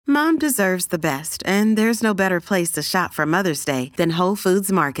Mom deserves the best, and there's no better place to shop for Mother's Day than Whole Foods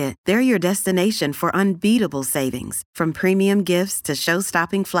Market. They're your destination for unbeatable savings, from premium gifts to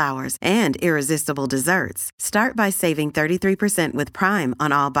show-stopping flowers and irresistible desserts. Start by saving 33% with Prime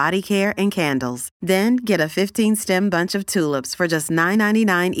on all body care and candles. Then get a 15-stem bunch of tulips for just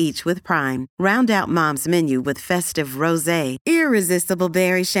 $9.99 each with Prime. Round out Mom's menu with festive rosé, irresistible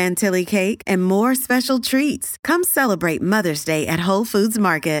berry chantilly cake, and more special treats. Come celebrate Mother's Day at Whole Foods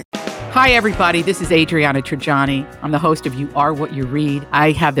Market. Hi, everybody. This is Adriana Trajani. I'm the host of You Are What You Read.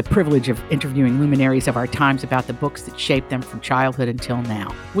 I have the privilege of interviewing luminaries of our times about the books that shaped them from childhood until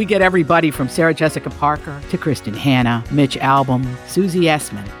now. We get everybody from Sarah Jessica Parker to Kristen Hanna, Mitch Albom, Susie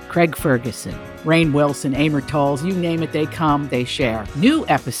Essman, Craig Ferguson, Rainn Wilson, Amor Tolls, you name it, they come, they share. New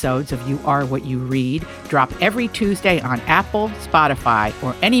episodes of You Are What You Read drop every Tuesday on Apple, Spotify,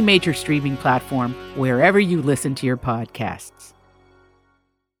 or any major streaming platform wherever you listen to your podcasts.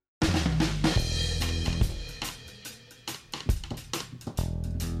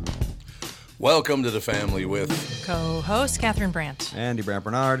 Welcome to the family with co-host Catherine Brandt, Andy Brandt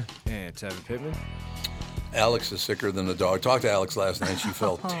Bernard, and Tevin Pittman. Alex is sicker than the dog. Talked to Alex last night. She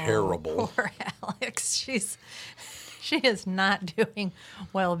felt terrible. Poor Alex. She is not doing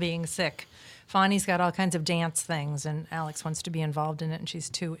well being sick. Fawny's got all kinds of dance things, and Alex wants to be involved in it, and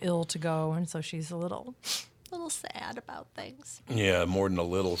she's too ill to go, and so she's a little sad about things. Yeah, more than a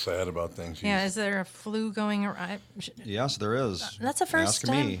little sad about things. Yeah, is there a flu going around? Yes, there is. That's the first Ask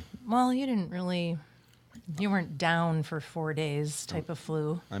time. me. Well, you weren't down for 4 days type of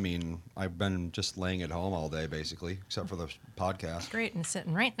flu. I mean, I've been just laying at home all day, basically, except for the podcast. Great, and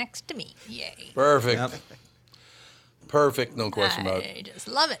sitting right next to me. Yay. Perfect. Yep. Perfect, no question about it. I just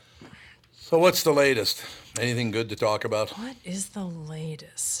love it. So what's the latest? Anything good to talk about? What is the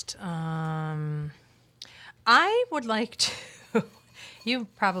latest? I would like to. You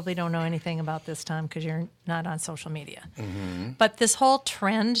probably don't know anything about this, Tom, because you're not on social media. Mm-hmm. But this whole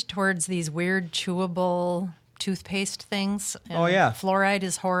trend towards these weird chewable toothpaste things. Oh, yeah. Fluoride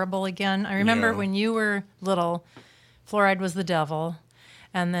is horrible again. I remember when you were little, fluoride was the devil.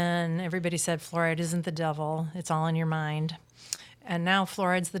 And then everybody said fluoride isn't the devil. It's all in your mind. And now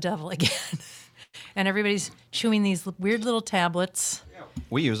fluoride's the devil again. And everybody's chewing these weird little tablets.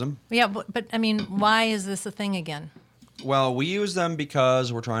 We use them. Yeah, but I mean, why is this a thing again? Well, we use them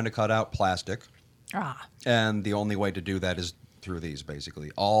because we're trying to cut out plastic. Ah. And the only way to do that is through these,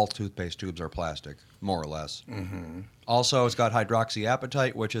 basically. All toothpaste tubes are plastic, more or less. Mm-hmm. Also, it's got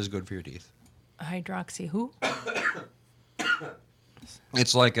hydroxyapatite, which is good for your teeth. Hydroxy who?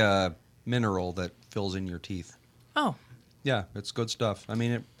 It's like a mineral that fills in your teeth. Oh. Yeah, it's good stuff. I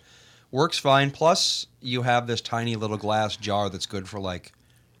mean, it works fine. Plus, you have this tiny little glass jar that's good for like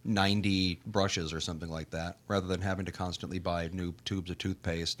 90 brushes or something like that, rather than having to constantly buy new tubes of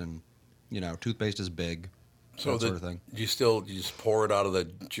toothpaste. And, toothpaste is big, So that sort of thing. You just pour it out of the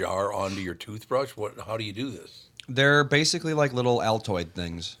jar onto your toothbrush? How do you do this? They're basically like little Altoid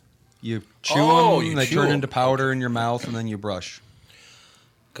things. You chew them, they turn into powder in your mouth, and then you brush.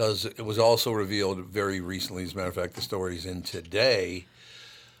 Because it was also revealed very recently, as a matter of fact, the story's in today.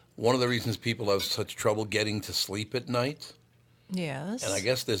 One of the reasons people have such trouble getting to sleep at night, Yes. and I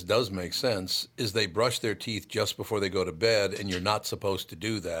guess this does make sense, is they brush their teeth just before they go to bed, and you're not supposed to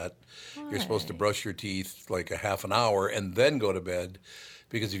do that. Why? You're supposed to brush your teeth like a half an hour and then go to bed,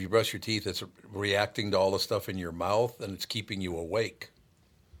 because if you brush your teeth, it's reacting to all the stuff in your mouth, and it's keeping you awake.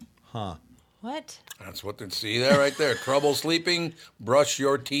 Huh. What? That's what see there right there. Trouble sleeping, brush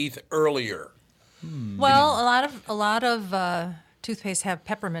your teeth earlier. Well, a lot of toothpaste have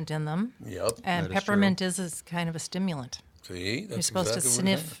peppermint in them. Yep. And That is peppermint is kind of a stimulant. See, that's You're supposed exactly to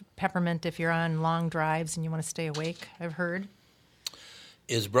what it sniff peppermint if you're on long drives and you want to stay awake, I've heard.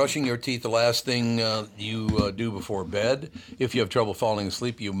 Is brushing your teeth the last thing you do before bed? If you have trouble falling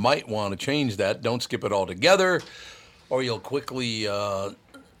asleep, you might want to change that. Don't skip it altogether, or you'll quickly,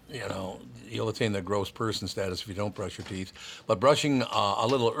 you'll attain the gross person status if you don't brush your teeth. But brushing a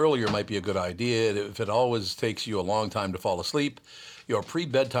little earlier might be a good idea. If it always takes you a long time to fall asleep, your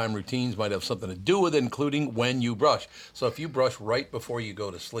pre-bedtime routines might have something to do with it, including when you brush. So if you brush right before you go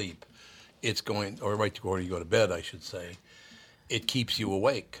to sleep, or right before you go to bed, I should say, it keeps you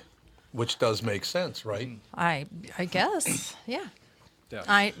awake, which does make sense, right? I guess, yeah. Yeah.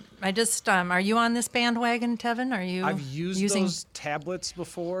 I just, are you on this bandwagon, Tevin? Are you I've used using those tablets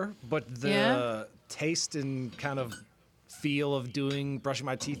before, but the Yeah? taste and kind of feel of brushing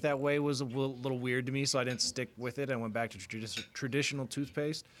my teeth that way was a little weird to me, so I didn't stick with it. I went back to traditional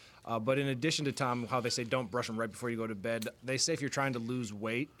toothpaste. But in addition to, Tom, how they say don't brush them right before you go to bed, they say if you're trying to lose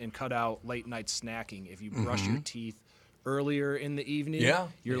weight and cut out late night snacking, if you brush your teeth earlier in the evening, Yeah,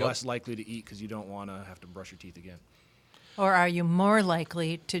 you're yep. less likely to eat because you don't want to have to brush your teeth again. Or are you more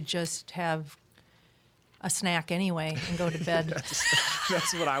likely to just have a snack anyway and go to bed?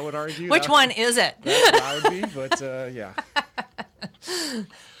 That's what I would argue. Which one is it? That's what I would be, but yeah.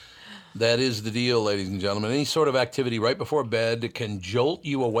 That is the deal, ladies and gentlemen. Any sort of activity right before bed can jolt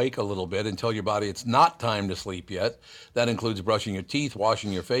you awake a little bit and tell your body it's not time to sleep yet. That includes brushing your teeth,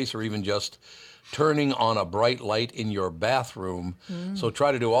 washing your face, or even just turning on a bright light in your bathroom. So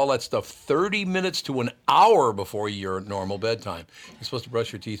try to do all that stuff 30 minutes to an hour before your normal bedtime. You're supposed to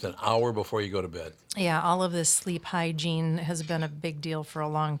brush your teeth an hour before you go to bed. Yeah, all of this sleep hygiene has been a big deal for a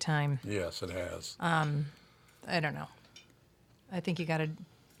long time. Yes, it has. I don't know. I think you got to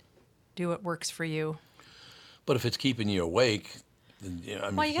do what works for you. But if it's keeping you awake, then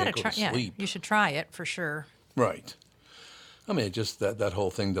Well, you you got can't to go try. to Yeah, sleep. you should try it for sure. Right. I mean, it just that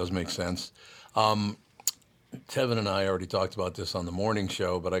whole thing does make sense. Tevin and I already talked about this on the morning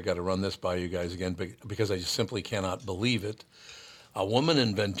show, but I got to run this by you guys again because I just simply cannot believe it. A woman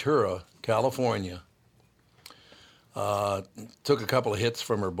in Ventura, California, took a couple of hits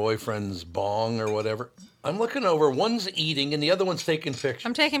from her boyfriend's bong or whatever. I'm looking over. One's eating and the other one's taking pictures.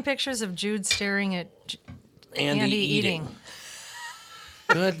 I'm taking pictures of Jude staring at Andy eating.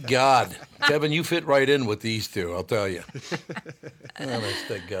 Good God. Kevin, you fit right in with these two, I'll tell you. Honest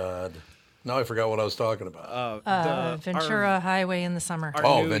to God. Now I forgot what I was talking about. Ventura Highway in the summer.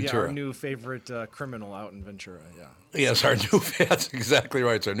 Ventura. Our new favorite criminal out in Ventura, yeah. Yes, that's exactly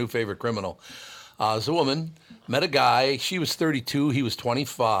right. It's our new favorite criminal. It's a woman, met a guy. She was 32. He was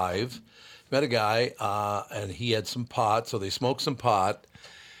 25. Met a guy, and he had some pot, so they smoked some pot.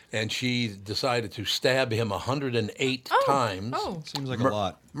 And she decided to stab him 108 times. Oh, Seems like a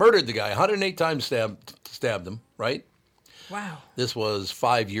lot. Murdered the guy. 108 times stabbed him, right? wow. This was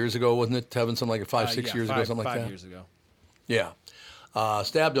 5 years ago, wasn't it, Tevin? Something like 6 years ago, something like that? 5 years ago. Yeah.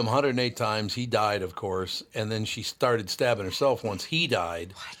 Stabbed him 108 times. He died, of course. And then she started stabbing herself once he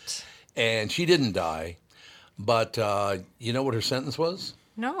died. What? And she didn't die. But you know what her sentence was?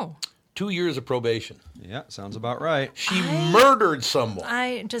 No. 2 years of probation. Yeah, sounds about right. She murdered someone.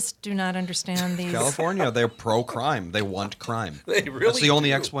 I just do not understand these. California, they're pro-crime. They want crime. They really That's the only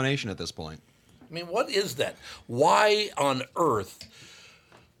do. explanation at this point. I mean, what is that? Why on earth?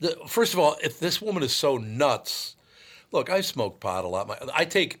 First of all, if this woman is so nuts, look, I smoke pot a lot. I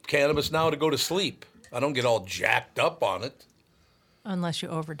take cannabis now to go to sleep. I don't get all jacked up on it. Unless you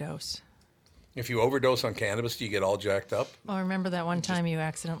overdose. If you overdose on cannabis, do you get all jacked up? Well, remember that one time you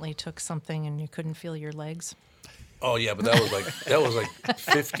accidentally took something and you couldn't feel your legs? Oh yeah, but that was like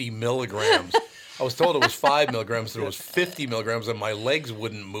 50 milligrams. I was told it was 5 milligrams, but it was 50 milligrams, and my legs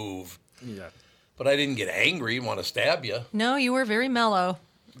wouldn't move. Yeah. But I didn't get angry and want to stab you. No, you were very mellow.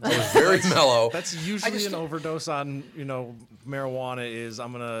 I was very mellow. That's usually an overdose on, marijuana is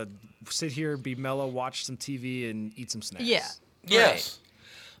I'm going to sit here, be mellow, watch some TV, and eat some snacks. Yeah. Yes.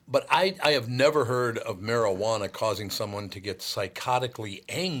 But I have never heard of marijuana causing someone to get psychotically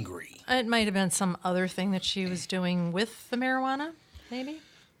angry. It might have been some other thing that she was doing with the marijuana, maybe?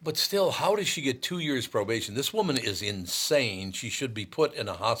 But still, how does she get 2 years probation? This woman is insane. She should be put in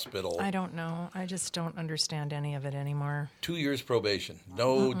a hospital. I don't know. I just don't understand any of it anymore. 2 years probation.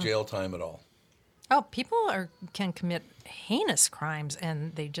 No jail time at all. Oh, people can commit heinous crimes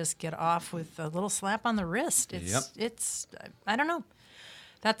and they just get off with a little slap on the wrist. It's I don't know.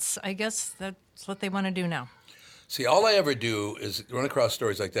 I guess that's what they want to do now. See, all I ever do is run across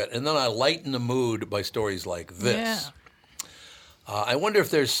stories like that, and then I lighten the mood by stories like this. Yeah. I wonder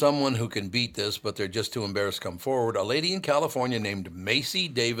if there's someone who can beat this, but they're just too embarrassed to come forward. A lady in California named Macy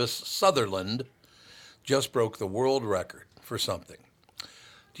Davis Sutherland just broke the world record for something.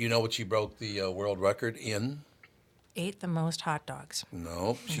 Do you know what she broke the world record in? Ate the most hot dogs.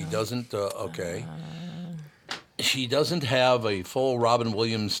 No, she doesn't. Okay. She doesn't have a full Robin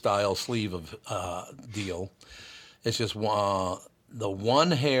Williams style sleeve of deal. It's just the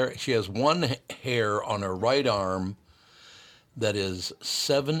one hair. She has one hair on her right arm that is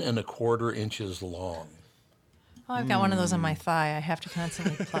 7 1/4 inches long. Oh, I've got one of those on my thigh. I have to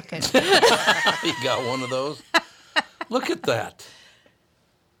constantly pluck it. You got one of those? Look at that.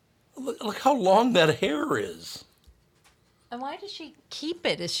 Look how long that hair is. And why does she keep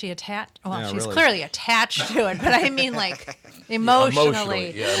it? Is she attached? Well, Yeah, she's really. clearly attached to it, but I mean like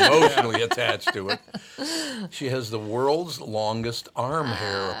emotionally. Emotionally attached to it. She has the world's longest arm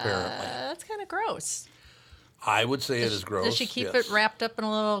hair, apparently. That's kind of gross. I would say it is gross. Does she keep yes. it wrapped up in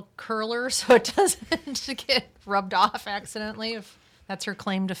a little curler so it doesn't get rubbed off accidentally? If that's her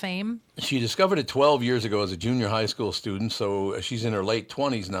claim to fame. She discovered it 12 years ago as a junior high school student, so she's in her late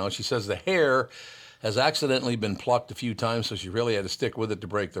 20s now. She says the hair has accidentally been plucked a few times, so she really had to stick with it to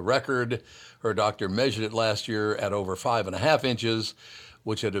break the record. Her doctor measured it last year at over 5.5 inches,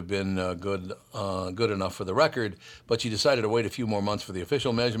 which would have been good enough for the record, but she decided to wait a few more months for the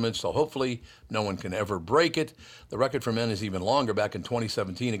official measurements, so hopefully no one can ever break it. The record for men is even longer. Back in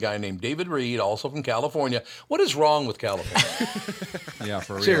 2017, a guy named David Reed, also from California. What is wrong with California? Yeah,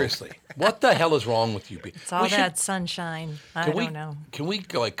 for real. Seriously, what the hell is wrong with you people? It's all that sunshine. I don't know. Can we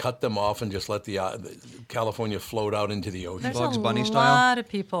like cut them off and just let the California float out into the ocean? There's Bugs a Bunny style? lot of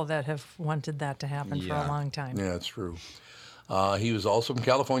people that have wanted that to happen for Yeah. a long time. Yeah, that's true. He was also from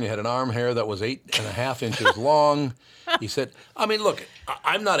California, had an arm hair that was 8.5 inches long. He said, I mean, look,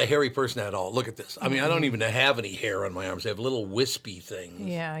 I'm not a hairy person at all. Look at this. I mean, I don't even have any hair on my arms. I have little wispy things.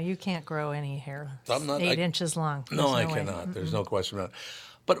 Yeah, you can't grow any hair. I'm not- 8 inches long. No, I There's way. cannot. There's no question about it.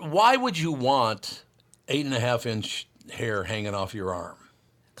 But why would you want 8.5-inch hair hanging off your arm?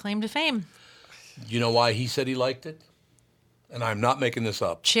 Claim to fame. You know why he said he liked it? And I'm not making this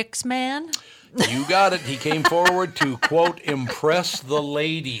up. Chicks man. You got it. He came forward to, quote, impress the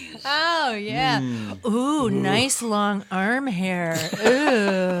ladies. Oh, yeah. Ooh, nice long arm hair.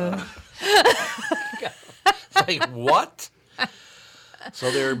 Ooh. Like, what?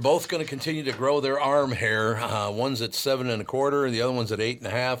 So they're both going to continue to grow their arm hair. One's at 7.25, and the other one's at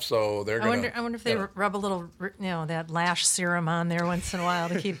 8.5. So they're going to. I wonder if they rub a little, that lash serum on there once in a while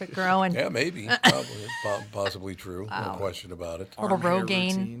to keep it growing. Yeah, maybe. Probably. Possibly true. No question about it. A little Arm hair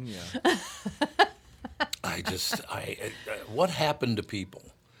Rogaine. routine, yeah. What happened to people?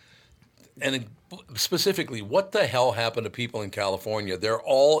 And specifically, what the hell happened to people in California? They're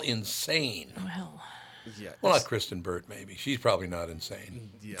all insane. Yeah, Well, not Kristen Burt, maybe. She's probably not insane.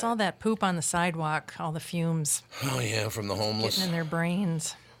 It's all that poop on the sidewalk, all the fumes Oh, yeah, from the homeless. getting in their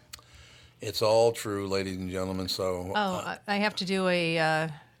brains. It's all true, ladies and gentlemen. So, I have to do a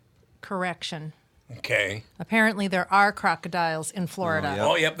correction. okay. Apparently, there are crocodiles in Florida. yeah.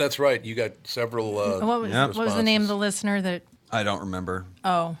 Oh, yep, that's right. You got several. What was the name of the listener that? I don't remember.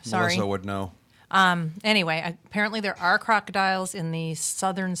 Oh, sorry. Melissa would know. Anyway, apparently there are crocodiles in the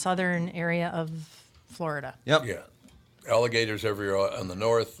southern area of Florida. Yep. Yeah. Alligators everywhere on the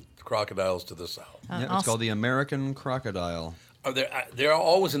north, crocodiles to the south. Yeah, it's called the American crocodile. They're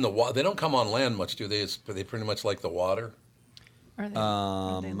always in the water. They don't come on land much, do they? They pretty much like the water. Are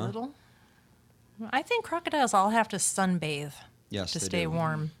they little? I think crocodiles all have to sunbathe Yes, to they stay do.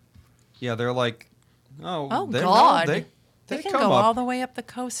 warm. Yeah, they're like, Oh, they, God. No, they can come go up all the way up the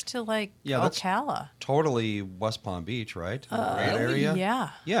coast to that's Ocala. totally West Palm Beach, right? That area. Yeah.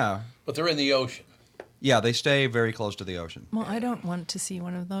 Yeah. But they're in the ocean. Yeah, they stay very close to the ocean. Well, I don't want to see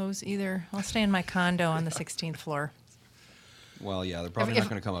one of those either. I'll stay in my condo on the 16th floor. Well, yeah, they're probably not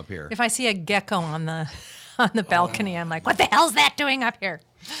going to come up here. If I see a gecko on the balcony, I'm like, what the hell's that doing up here?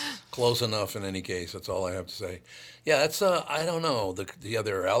 Close enough in any case. That's all I have to say. Yeah, that's, I don't know.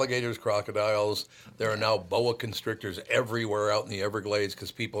 There are alligators, crocodiles. There are now boa constrictors everywhere out in the Everglades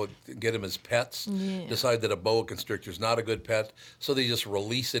because people get them as pets, decide that a boa constrictor is not a good pet, so they just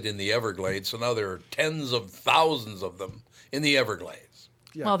release it in the Everglades. So now there are tens of thousands of them in the Everglades.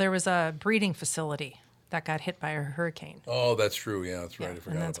 Yeah. Well, there was a breeding facility that got hit by a hurricane. Oh, that's true. Yeah, that's right. I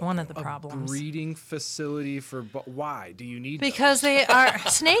forgot And that's about one that. of the problems. Breeding facility for why do you need Because those? they are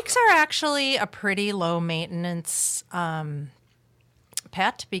snakes are actually a pretty low maintenance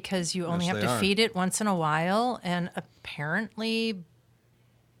pet because you only Yes, have they to are. feed it once in a while, and apparently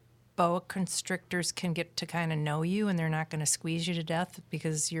boa constrictors can get to kind of know you, and they're not going to squeeze you to death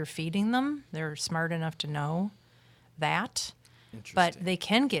because you're feeding them. They're smart enough to know that, but they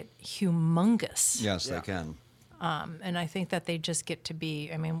can get humongous. Yes, they can. And I think that they just get to be,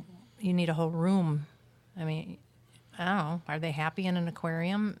 I mean, you need a whole room. I mean, I don't know. Are they happy in an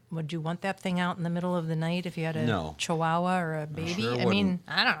aquarium? Would you want that thing out in the middle of the night if you had a No. chihuahua or a baby? sure I mean,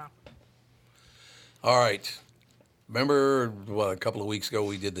 I don't know. All right. Remember a couple of weeks ago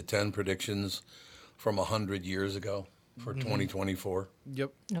we did the 10 predictions from 100 years ago for 2024?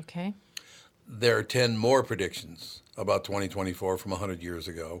 Yep. Okay. There are 10 more predictions about 2024 from 100 years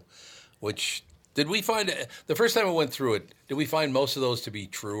ago, which did we find, the first time we went through it, did we find most of those to be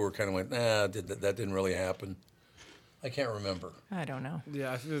true or kind of went, that didn't really happen? I can't remember. I don't know.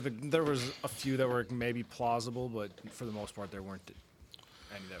 Yeah, I feel there was a few that were maybe plausible, but for the most part, there weren't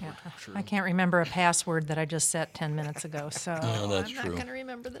any that were true. I can't remember a password that I just set 10 minutes ago, so that's I'm true. not going to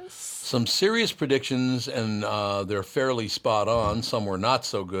remember this. Some serious predictions, and they're fairly spot on. Some were not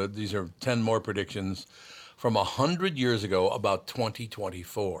so good. These are 10 more predictions from 100 years ago about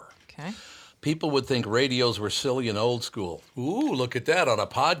 2024. Okay. People would think radios were silly and old school. Ooh, look at that. On a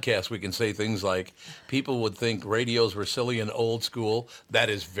podcast, we can say things like, people would think radios were silly and old school. That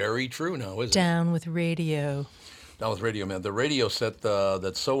is very true now, isn't it? Down with radio. Down with radio, man. The radio set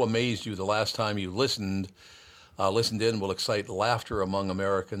that so amazed you the last time you listened in will excite laughter among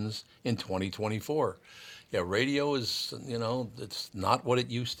Americans in 2024. Yeah, radio is, it's not what it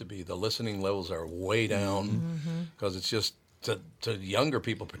used to be. The listening levels are way down because it's just, to younger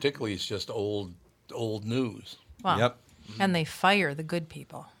people particularly, it's just old news. Wow. Yep. And they fire the good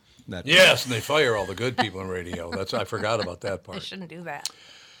people. Yes, and they fire all the good people in radio. I forgot about that part. They shouldn't do that.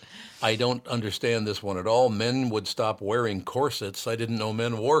 I don't understand this one at all. Men would stop wearing corsets. I didn't know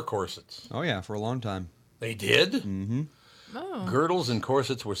men wore corsets. Oh, yeah, for a long time. They did? Mm-hmm. Oh. Girdles and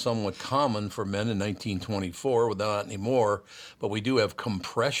corsets were somewhat common for men in 1924, well, not anymore, but we do have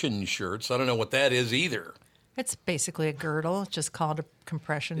compression shirts. I don't know what that is either. It's basically a girdle. It's just called a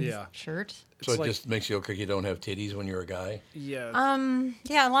compression shirt. So it just makes you look like you don't have titties when you're a guy? Yeah.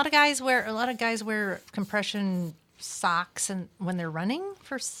 Yeah, a lot of guys wear compression socks and when they're running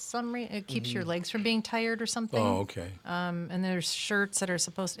for some reason. It keeps your legs from being tired or something. Oh, okay. And there's shirts that are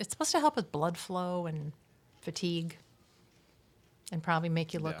supposed to help with blood flow and fatigue and probably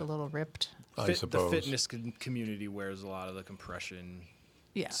make you look a little ripped. I suppose. The fitness community wears a lot of the compression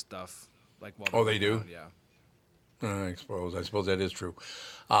stuff. They do? Around, yeah. I suppose that is true.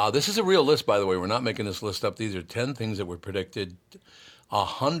 This is a real list, by the way. We're not making this list up. These are 10 things that were predicted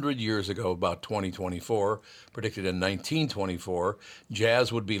 100 years ago about 2024, predicted in 1924.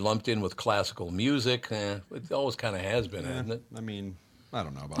 Jazz would be lumped in with classical music. It always kind of has been, hasn't it? I mean, I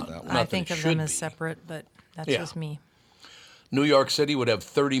don't know about that one. I think of them as separate, but that's just me. New York City would have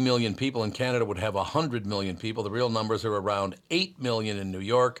 30 million people, and Canada would have 100 million people. The real numbers are around 8 million in New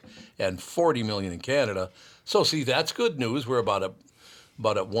York and 40 million in Canada. So, see, that's good news. We're about at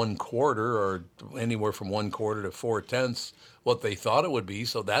 1/4 or anywhere from 1/4 to 4/10 what they thought it would be.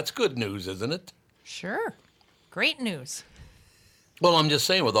 So that's good news, isn't it? Sure. Great news. Well, I'm just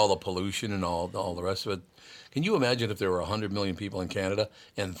saying, with all the pollution and all the rest of it, can you imagine if there were 100 million people in Canada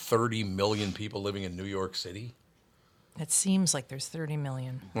and 30 million people living in New York City? It seems like there's 30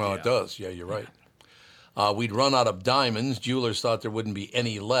 million. Well, it does. Yeah, you're right. We'd run out of diamonds. Jewelers thought there wouldn't be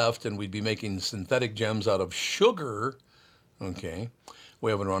any left, and we'd be making synthetic gems out of sugar. Okay.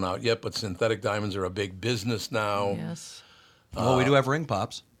 We haven't run out yet, but synthetic diamonds are a big business now. Yes. Well, we do have ring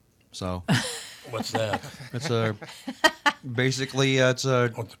pops, so What's that? it's a basically it's a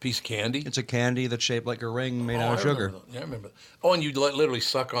What's a piece of candy? it's a candy that's shaped like a ring made out of I sugar. remember that. Yeah, I remember that. Oh, and you literally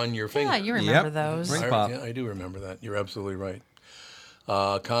suck on your finger. Yeah, you remember Yep. those. Ring pop. Yeah, I do remember that. You're absolutely right.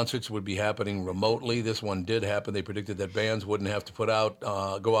 Concerts would be happening remotely. This one did happen. They predicted that bands wouldn't have to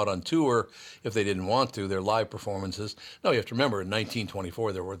go out on tour if they didn't want to, their live performances. Now, you have to remember, in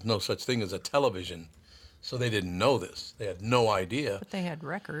 1924, there was no such thing as a television. So they didn't know this. They had no idea. But they had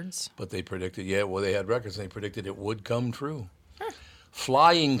records. But they predicted, they had records, and they predicted it would come true.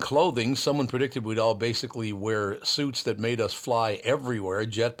 Flying clothing, someone predicted we'd all basically wear suits that made us fly everywhere.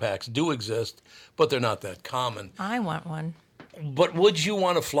 Jetpacks do exist, but they're not that common. I want one. But would you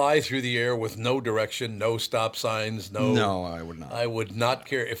want to fly through the air with no direction, no stop signs, no? No, I would not. I would not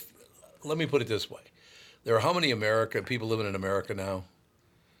care if. Let me put it this way: there are how many people living in America now?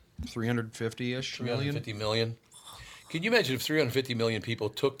 350-ish million. 350 million. Can you imagine if 350 million people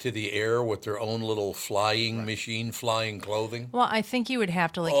took to the air with their own little flying machine, flying clothing? Well, I think you would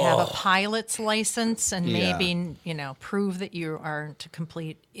have to have a pilot's license and Yeah. maybe, prove that you aren't a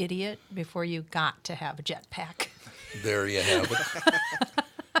complete idiot before you got to have a jetpack. There you have it.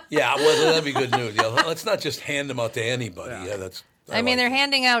 Yeah, well, that'd be good news. Yeah, let's not just hand them out to anybody. Yeah, that's. I mean, like they're it.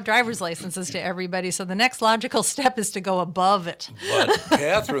 handing out driver's licenses to everybody, so the next logical step is to go above it. But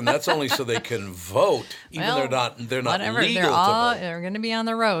Catherine, that's only so they can vote. Even Well, they're not whatever. legal to vote. They're going to be on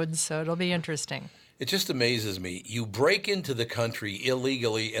the roads, so it'll be interesting. It just amazes me. You break into the country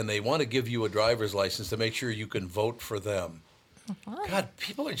illegally, and they want to give you a driver's license to make sure you can vote for them. God,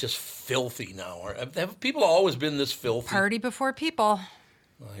 people are just filthy now. Have people always been this filthy? Party before people.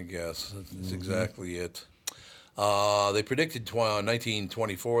 I guess that's exactly it. They predicted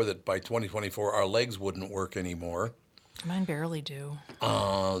 1924 that by 2024 our legs wouldn't work anymore. Mine barely do.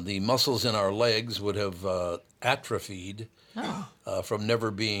 The muscles in our legs would have atrophied from never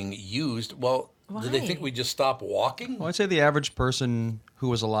being used. Well, did they think Why? we'd just stop walking? Well, I'd say the average person who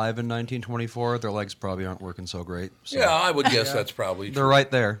was alive in 1924, their legs probably aren't working so great. So Yeah, I would guess that's probably true. they're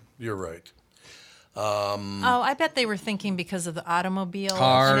right there. You're right. I bet they were thinking because of the automobiles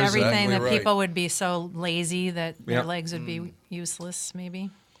Cars, and everything exactly that right. people would be so lazy that their Yep. legs would be useless, maybe.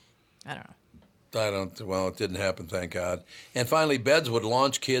 I don't know. Well, it didn't happen, thank God. And finally, beds would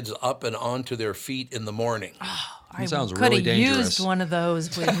launch kids up and onto their feet in the morning. I sounds could really have dangerous. used one of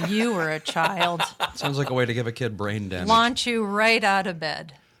those when you were a child. Sounds like a way to give a kid brain damage. Launch you right out of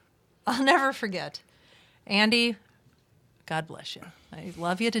bed. I'll never forget. Andy, God bless you. I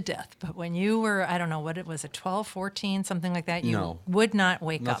love you to death. But when you were, I don't know what it was, 12, 14, something like that, you would not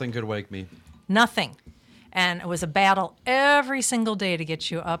wake up. Nothing could wake me. Nothing. And it was a battle every single day to get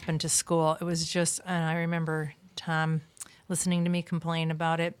you up and to school. It was just, and I remember Tom listening to me complain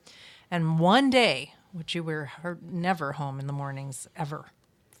about it. And one day, which you were never home in the mornings, ever.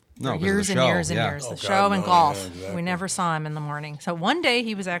 No, For years and years and years. The show and golf. Yeah, exactly. We never saw him in the morning. So one day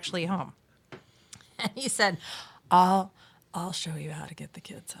he was actually home. And he said, I'll show you how to get the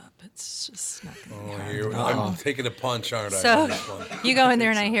kids up. It's just not going to be hard. I'm taking a punch, aren't I? So on this one? you go in there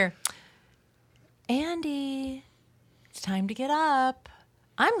and I hear, Andy, it's time to get up.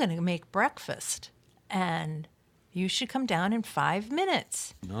 I'm going to make breakfast, and you should come down in 5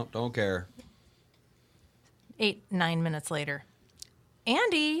 minutes. No, don't care. 8, 9 minutes later.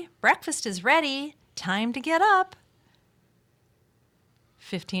 Andy, breakfast is ready. Time to get up.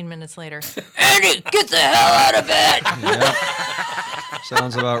 15 minutes later. Andy, get the hell out of bed! Yeah.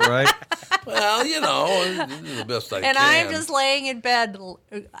 Sounds about right. Well, this is the best I can. And I'm just laying in bed.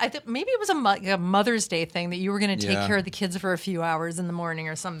 I think maybe it was a Mother's Day thing that you were going to take care of the kids for a few hours in the morning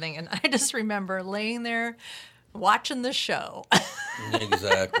or something. And I just remember laying there watching the show.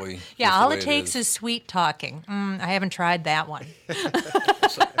 Exactly. Yeah, all it takes is sweet talking. I haven't tried that one.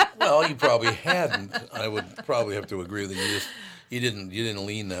 Well, you probably hadn't. I would probably have to agree that you didn't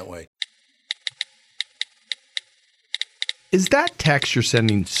lean that way. Is that text you're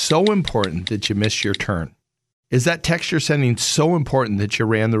sending so important that you missed your turn? Is that text you're sending so important that you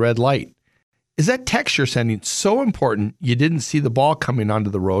ran the red light? Is that text you're sending so important you didn't see the ball coming onto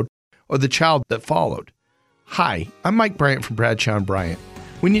the road or the child that followed? Hi, I'm Mike Bryant from Bradshaw & Bryant.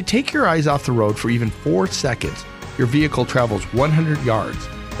 When you take your eyes off the road for even 4 seconds, your vehicle travels 100 yards.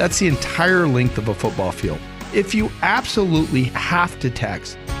 That's the entire length of a football field. If you absolutely have to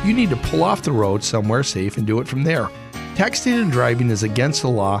text, you need to pull off the road somewhere safe and do it from there. Texting and driving is against the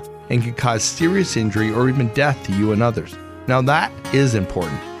law and can cause serious injury or even death to you and others. Now that is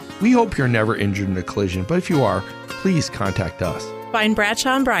important. We hope you're never injured in a collision, but if you are, please contact us. Find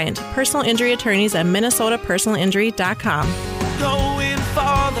Bradshaw & Bryant, personal injury attorneys at minnesotapersonalinjury.com. Going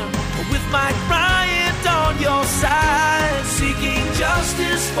farther with Mike Bryant on your side, seeking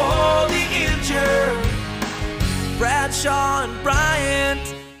justice for the injured. Bradshaw &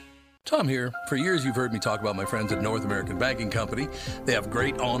 Bryant. Tom here. For years, you've heard me talk about my friends at North American Banking Company. They have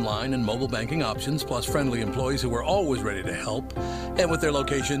great online and mobile banking options, plus friendly employees who are always ready to help. And with their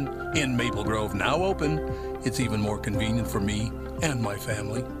location in Maple Grove now open, it's even more convenient for me and my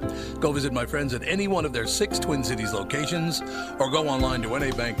family. Go visit my friends at any one of their 6 Twin Cities locations or go online to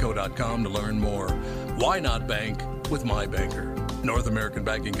nabankco.com to learn more. Why not bank with my banker? North American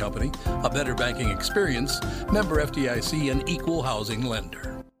Banking Company, a better banking experience, member FDIC, and equal housing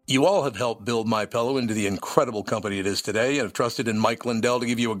lender. You all have helped build MyPillow into the incredible company it is today and have trusted in Mike Lindell to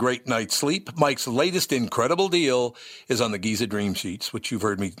give you a great night's sleep. Mike's latest incredible deal is on the Giza Dream Sheets, which you've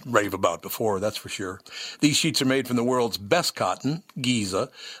heard me rave about before, that's for sure. These sheets are made from the world's best cotton, Giza.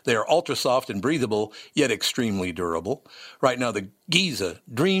 They are ultra soft and breathable, yet extremely durable. Right now, the Giza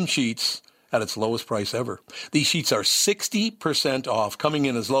Dream Sheets at its lowest price ever. These sheets are 60% off, coming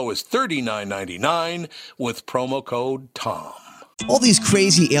in as low as $39.99 with promo code TOM. All these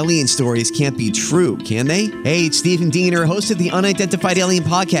crazy alien stories can't be true, can they? Hey, it's Stephen Diener, host of the Unidentified Alien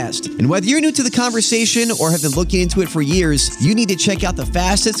Podcast. And whether you're new to the conversation or have been looking into it for years, you need to check out the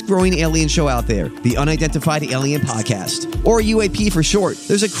fastest growing alien show out there, the Unidentified Alien Podcast, or UAP for short.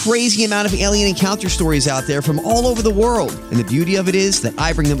 There's a crazy amount of alien encounter stories out there from all over the world. And the beauty of it is that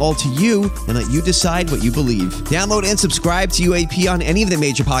I bring them all to you and let you decide what you believe. Download and subscribe to UAP on any of the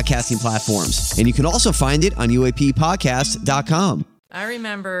major podcasting platforms. And you can also find it on UAPpodcast.com. I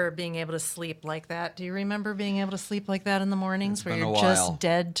remember being able to sleep like that. Do you remember being able to sleep like that in the mornings where you're just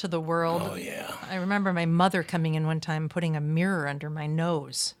dead to the world? Oh, yeah. I remember my mother coming in one time and putting a mirror under my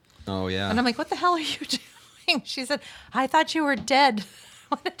nose. Oh, yeah. And I'm like, what the hell are you doing? She said, I thought you were dead.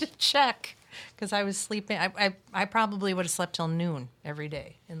 I wanted to check because I was sleeping. I probably would have slept till noon every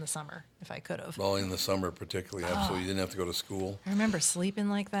day in the summer if I could have. Well, in the summer particularly, absolutely. You didn't have to go to school. I remember sleeping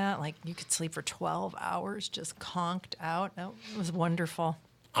like that. Like you could sleep for 12 hours just conked out. That was wonderful.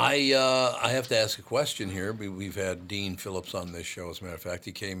 I have to ask a question here. We've had Dean Phillips on this show, as a matter of fact.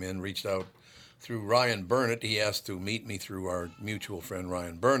 He came in, reached out through Ryan Burnett. He asked to meet me through our mutual friend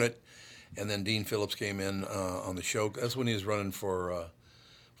Ryan Burnett. And then Dean Phillips came in on the show. That's when he was running for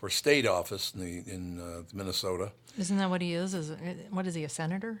for state office in Minnesota. Isn't that what he is? What is he, a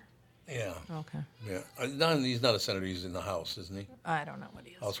senator? Yeah. Okay. Yeah. No, he's not a senator. He's in the House, isn't he? I don't know what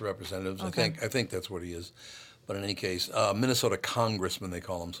he is. House of Representatives. Okay. I think that's what he is. But in any case, Minnesota congressman, they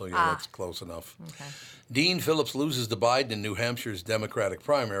call him, so that's close enough. Okay. Dean Phillips loses to Biden in New Hampshire's Democratic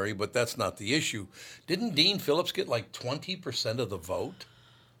primary, but that's not the issue. Didn't Dean Phillips get like 20% of the vote?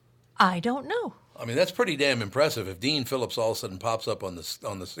 I don't know. I mean, that's pretty damn impressive if Dean Phillips all of a sudden pops up on the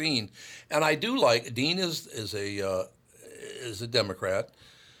scene. And I do like, Dean is a Democrat.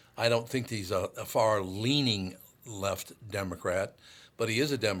 I don't think he's a far-leaning left Democrat, but he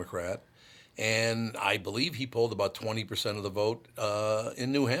is a Democrat. And I believe he pulled about 20% of the vote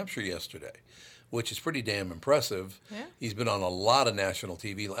in New Hampshire yesterday, which is pretty damn impressive. Yeah. He's been on a lot of national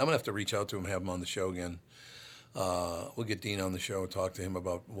TV. I'm going to have to reach out to him, have him on the show again. We'll get Dean on the show and talk to him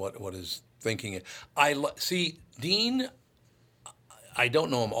about what his thinking is. See, Dean, I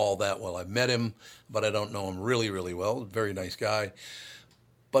don't know him all that well. I've met him, but I don't know him really, really well. Very nice guy.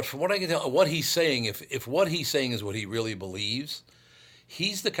 But from what I can tell, what he's saying, if what he's saying is what he really believes,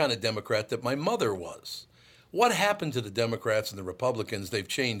 he's the kind of Democrat that my mother was. What happened to the Democrats and the Republicans? They've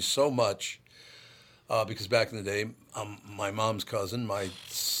changed so much because back in the day, my mom's cousin, my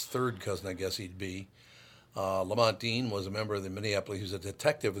third cousin, I guess he'd be, Lamont Dean was a member of the Minneapolis, he was a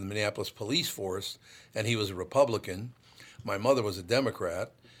detective in the Minneapolis police force, and he was a Republican. My mother was a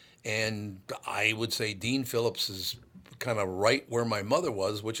Democrat, and I would say Dean Phillips is kind of right where my mother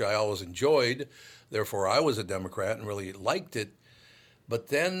was, which I always enjoyed. Therefore, I was a Democrat and really liked it. But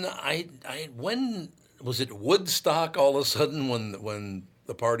then when was it Woodstock all of a sudden when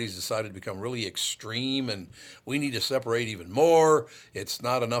the parties decided to become really extreme and we need to separate even more. It's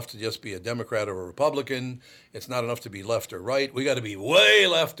not enough to just be a Democrat or a Republican. It's not enough to be left or right. We got to be way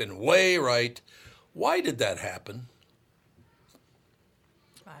left and way right. Why did that happen?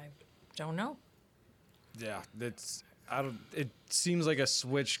 I don't know. Yeah, it seems like a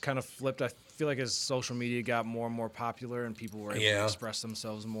switch kind of flipped. I feel like as social media got more and more popular and people were able to express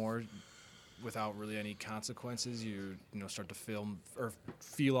themselves more without really any consequences, you start to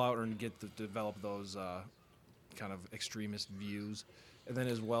feel out and develop those kind of extremist views. And then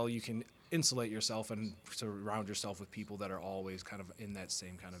as well, you can insulate yourself and surround yourself with people that are always kind of in that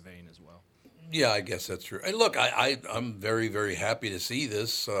same kind of vein as well. Yeah, I guess that's true. And look, I'm very, very happy to see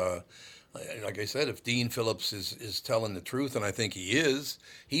this. Like I said, if Dean Phillips is telling the truth, and I think he is,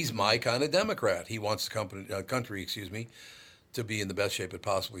 he's my kind of Democrat. He wants the country, to be in the best shape it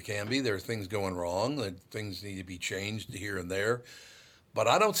possibly can be. There are things going wrong. Things need to be changed here and there. But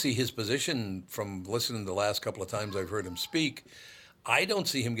I don't see his position from listening to the last couple of times I've heard him speak. I don't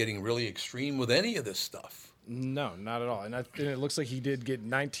see him getting really extreme with any of this stuff. No, not at all. And it looks like he did get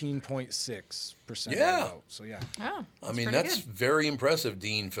 19.6% of the vote. So, yeah. Oh, I mean, that's very impressive,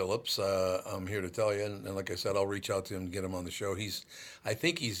 Dean Phillips. I'm here to tell you. And like I said, I'll reach out to him and get him on the show. I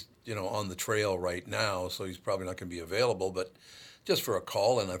think he's on the trail right now, so he's probably not going to be available. But just for a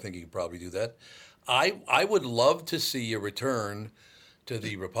call, and I think he could probably do that. I would love to see a return to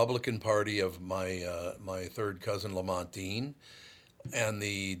the Republican Party of my third cousin, Lamont Dean, and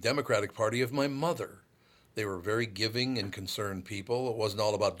the Democratic Party of my mother. They were very giving and concerned people. It wasn't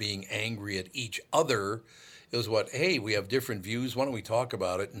all about being angry at each other. It was hey, we have different views. Why don't we talk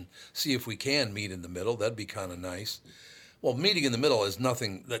about it and see if we can meet in the middle? That'd be kind of nice. Well, meeting in the middle is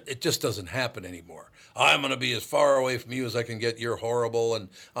nothing. It just doesn't happen anymore. I'm going to be as far away from you as I can get. You're horrible, and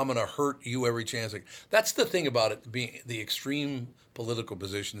I'm going to hurt you every chance. That's the thing about it, being the extreme political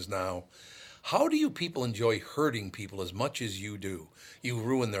positions now. How do you people enjoy hurting people as much as you do? You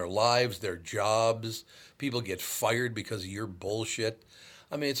ruin their lives, their jobs. People get fired because of your bullshit.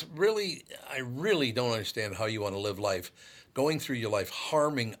 I mean, I really don't understand how you want to live life. Going through your life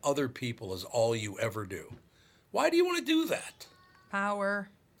harming other people is all you ever do. Why do you want to do that? Power.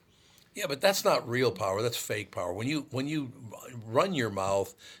 Yeah, but that's not real power. That's fake power. When you run your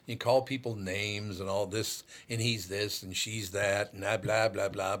mouth, you call people names and all this, and he's this and she's that, and blah, blah,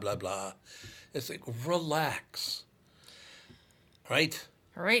 blah, blah, blah. It's like, relax. Right?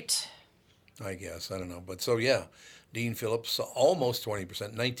 Right. I guess. I don't know. But so, yeah, Dean Phillips, almost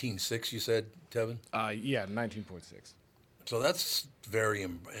 20%. 19.6, you said, Tevin? Yeah, 19.6. So that's very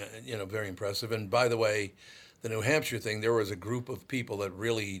impressive. And by the way, the New Hampshire thing, there was a group of people that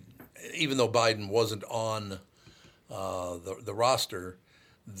really, even though Biden wasn't on the roster,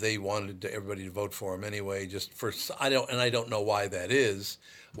 they wanted everybody to vote for him anyway. I don't know why that is,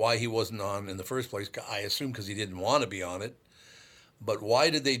 why he wasn't on in the first place. I assume because he didn't want to be on it. But why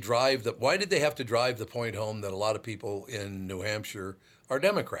did they have to drive the point home that a lot of people in New Hampshire are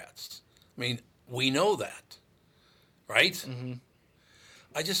Democrats? I mean, we know that, right? Mm-hmm.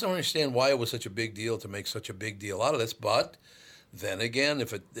 I just don't understand why it was such a big deal to make such a big deal out of this. But then again,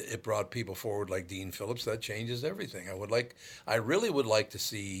 if it brought people forward like Dean Phillips, that changes everything. I really would like to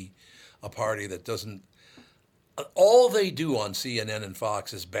see a party that doesn't. All they do on CNN and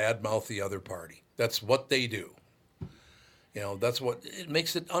Fox is badmouth the other party. That's what they do. That's what it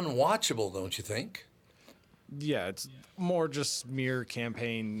makes it unwatchable, don't you think? Yeah, it's more just mere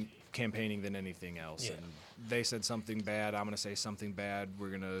campaigning than anything else. Yeah. And they said something bad. I'm going to say something bad. We're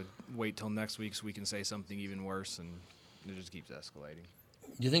going to wait till next week so we can say something even worse, and it just keeps escalating.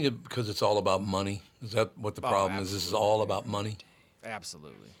 Do you think because it's all about money? Is that what the problem is? This is all about money?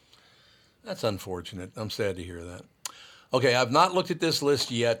 Absolutely. That's unfortunate. I'm sad to hear that. Okay, I've not looked at this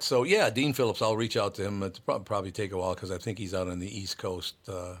list yet. So, yeah, Dean Phillips, I'll reach out to him. It'll probably take a while because I think he's out on the East Coast.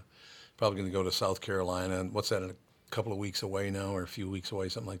 Probably going to go to South Carolina. And what's that, in a couple of weeks away now or a few weeks away,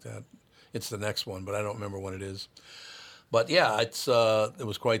 something like that? It's the next one, but I don't remember when it is. But, yeah, it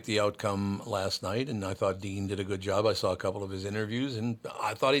was quite the outcome last night, and I thought Dean did a good job. I saw a couple of his interviews, and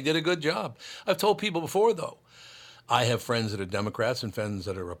I thought he did a good job. I've told people before, though, I have friends that are Democrats and friends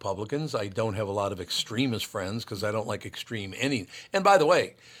that are Republicans. I don't have a lot of extremist friends because I don't like extreme any. And by the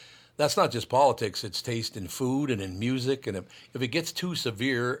way, that's not just politics. It's taste in food and in music. And if it gets too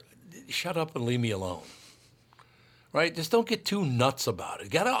severe, shut up and leave me alone. Right? Just don't get too nuts about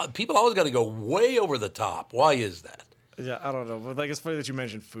it. People always got to go way over the top. Why is that? Yeah, I don't know. But it's funny that you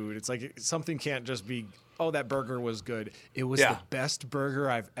mentioned food. It's like something can't just be, oh, that burger was good. It was the best burger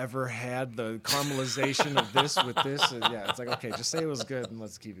I've ever had. The caramelization of this with this. It's like, okay, just say it was good and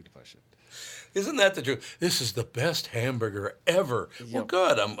let's keep it pushing. Isn't that the truth? This is the best hamburger ever. Yep. Well,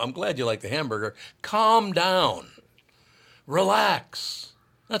 good. I'm glad you like the hamburger. Calm down. Relax.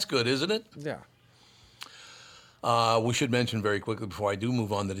 That's good, isn't it? Yeah. We should mention very quickly before I do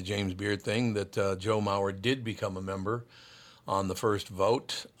move on to the James Beard thing that Joe Mauer did become a member on the first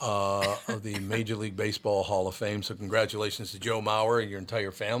vote of the Major League Baseball Hall of Fame. So congratulations to Joe Mauer and your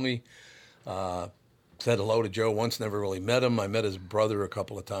entire family. Said hello to Joe once, never really met him. I met his brother a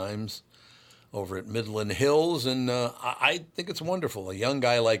couple of times over at Midland Hills, and I think it's wonderful. A young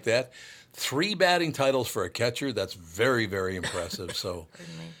guy like that. 3 batting titles for a catcher, that's very, very impressive. So,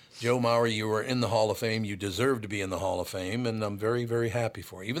 Joe Mauer, you are in the Hall of Fame. You deserve to be in the Hall of Fame, and I'm very, very happy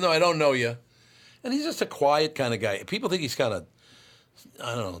for you, even though I don't know you. And he's just a quiet kind of guy. People think he's kind of,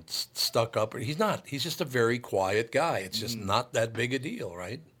 I don't know, stuck up. He's not. He's just a very quiet guy. It's just not that big a deal,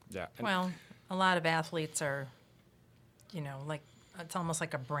 right? Yeah. Well, a lot of athletes are, like, it's almost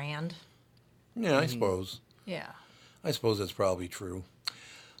like a brand. Yeah, I suppose. Yeah. I suppose that's probably true.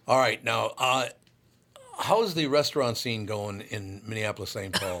 All right, now, how's the restaurant scene going in Minneapolis,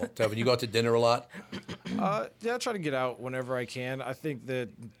 St. Paul? Tevin, you go out to dinner a lot? Yeah, I try to get out whenever I can. I think that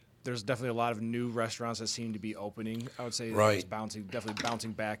there's definitely a lot of new restaurants that seem to be opening. I would say that it's definitely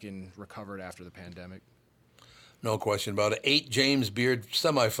bouncing back and recovered after the pandemic. No question about it. 8 James Beard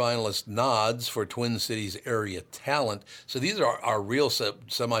semifinalist nods for Twin Cities area talent. So these are our real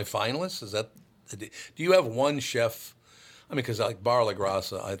semifinalists? Is that? Do you have one chef? I mean, because like Bar La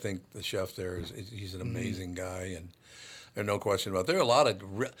Grassa, I think the chef there he's an amazing guy, and there's no question about it. There are a lot of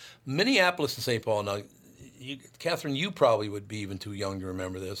Minneapolis and St. Paul. Now, Catherine, you probably would be even too young to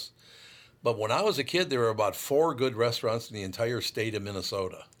remember this, but when I was a kid, there were about 4 good restaurants in the entire state of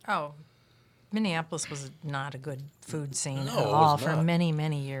Minnesota. Oh, Minneapolis was not a good food scene at it all was for not. many,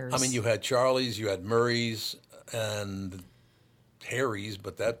 many years. I mean, you had Charlie's, you had Murray's, and Harry's,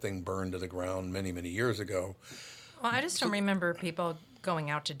 but that thing burned to the ground many, many years ago. Well, I just don't remember people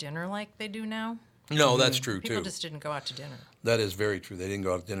going out to dinner like they do now. No, that's true, too. People just didn't go out to dinner. That is very true. They didn't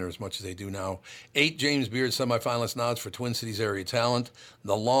go out to dinner as much as they do now. 8 James Beard semifinalist nods for Twin Cities area talent.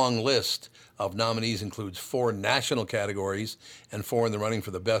 The long list of nominees includes 4 national categories and 4 in the running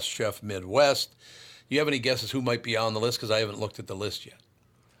for the best chef Midwest. Do you have any guesses who might be on the list? Because I haven't looked at the list yet.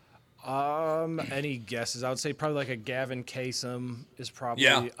 Any guesses? I would say probably like a Gavin Kasem is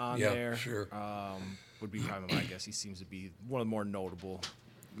probably on there. Sure. Would be probably my guess. He seems to be one of the more notable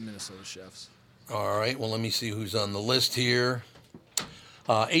Minnesota chefs. All right. Well, let me see who's on the list here.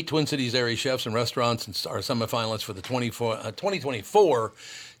 8 Twin Cities area chefs and restaurants are semifinalists for the 2024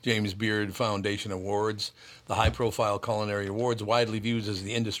 James Beard Foundation Awards, the high-profile culinary awards widely viewed as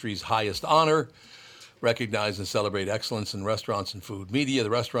the industry's highest honor, recognize and celebrate excellence in restaurants and food media. The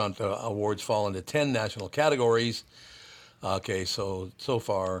restaurant awards fall into 10 national categories. Okay, so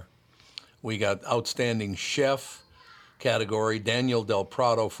far we got outstanding chef category, Daniel Del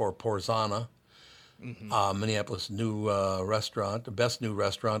Prado for Porzana. Minneapolis new restaurant, best new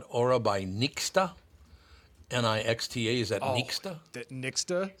restaurant, Ora by Nixta, Nixta. Is that Nixta?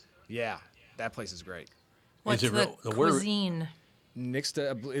 Nixta? Yeah, that place is great. What's the cuisine?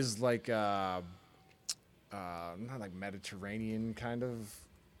 Nixta is like not like Mediterranean kind of,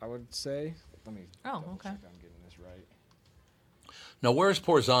 I would say. Let me double check I'm getting this right. Now, where's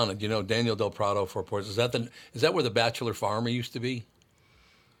Porzana? Do you know Daniel Del Prado for Porzana? Is that where the Bachelor Farmer used to be?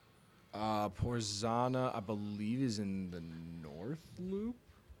 Porzana, I believe, is in the North Loop.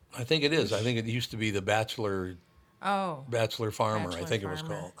 I think it is. I think it used to be the Bachelor Farmer, I think it was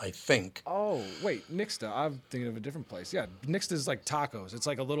called. I think. Oh, wait, Nixta. I'm thinking of a different place. Yeah, Nixta is like tacos. It's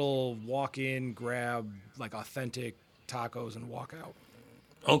like a little walk-in, grab, like authentic tacos and walk out.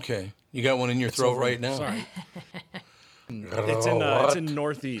 Okay. You got one in your throat right now? Sorry. It's in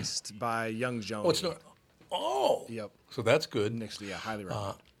Northeast by Young Jones. Oh. Yep. So that's good. Nixta, yeah, highly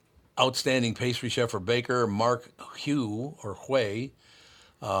recommend. Outstanding pastry chef or baker, Mark Hugh or Hui.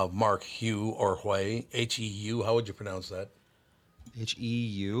 Mark Hugh or Hui. H-E-U. How would you pronounce that?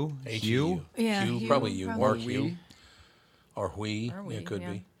 H-E-U? H-E-U. Yeah, Hugh, Hugh, probably you. probably. Mark Hugh. Or Hui. Or It could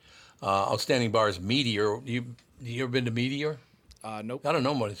yeah. be. Outstanding bars, Meteor. You ever been to Meteor? Nope. I don't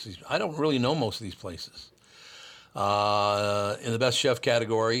know most of these. I don't really know most of these places. In the best chef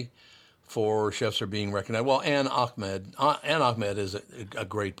category, 4 chefs are being recognized. Well, Ann Ahmed. Ann Ahmed is a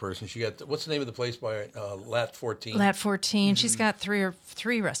great person. She got what's the name of the place by Lat 14? Lat 14. She's got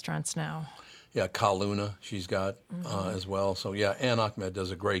three restaurants now. Yeah, Kaluna. She's got as well. So yeah, Ann Ahmed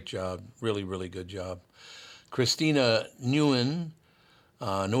does a great job. Really, really good job. Christina Nguyen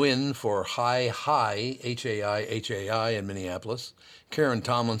for Hi H-A-I in Minneapolis. Karen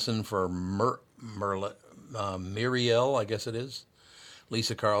Tomlinson for Muriel, I guess it is.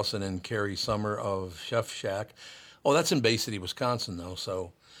 Lisa Carlson and Carrie Summer of Chef Shack. Oh, that's in Bay City, Wisconsin, though.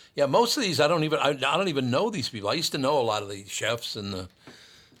 So, yeah, most of these I don't even know these people. I used to know a lot of the chefs and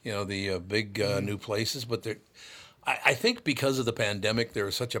the big new places, but I think because of the pandemic, there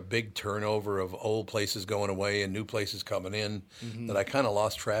was such a big turnover of old places going away and new places coming in that I kind of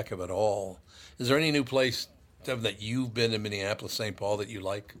lost track of it all. Is there any new place, Devin, that you've been in Minneapolis, St. Paul, that you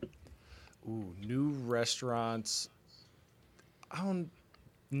like? Ooh, new restaurants.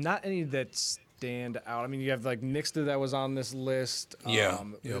 Not any that stand out. I mean, you have like Nixta that was on this list.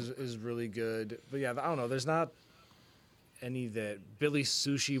 Is really good. But yeah, I don't know. There's not any that Billy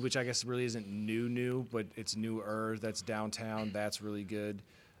Sushi, which I guess really isn't new, but it's newer. That's downtown. That's really good.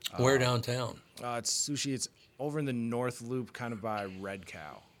 Where downtown? It's sushi. It's over in the North Loop, kind of by Red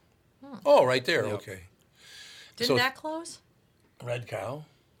Cow. Oh, right there. Yep. Okay. Didn't that close? Red Cow?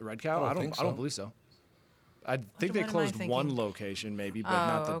 Red Cow? I don't believe so. I think they closed one location maybe, but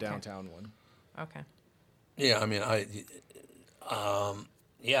not the downtown one. Okay. Yeah, I mean, I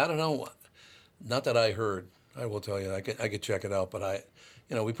don't know. Not that I heard. I will tell you, I could check it out, but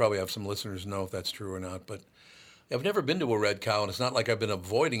we probably have some listeners who know if that's true or not. But I've never been to a Red Cow, and it's not like I've been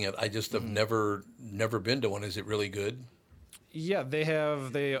avoiding it. I just have never been to one. Is it really good? Yeah,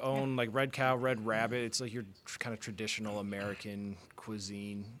 they own like Red Cow, Red Rabbit. It's like your kind of traditional American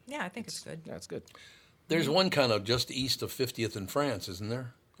cuisine. Yeah, I think it's good. Yeah, it's good. There's one kind of just east of 50th in France, isn't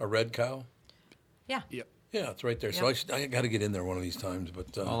there? A Red Cow? Yeah. Yep. Yeah, it's right there. Yep. So I got to get in there one of these times.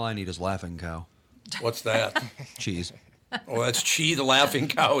 But all I need is Laughing Cow. What's that? Cheese. Oh, that's cheese. The Laughing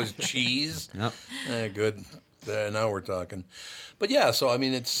Cow is cheese. Yep. Good. Now we're talking. But yeah, so I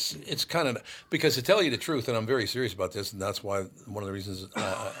mean, it's kind of, because to tell you the truth, and I'm very serious about this, and that's why one of the reasons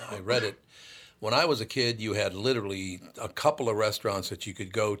I read it. When I was a kid, you had literally a couple of restaurants that you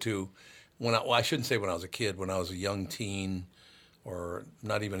could go to. I shouldn't say when I was a kid, when I was a young teen, or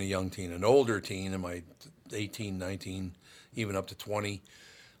not even a young teen, an older teen in my 18, 19, even up to 20.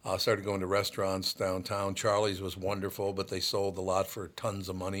 Started going to restaurants downtown. Charlie's was wonderful, but they sold a lot for tons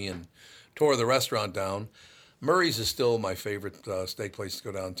of money and tore the restaurant down. Murray's is still my favorite steak place to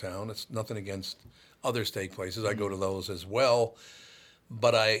go downtown. It's nothing against other steak places. I go to those as well.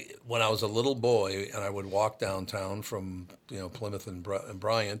 But when I was a little boy and I would walk downtown from Plymouth and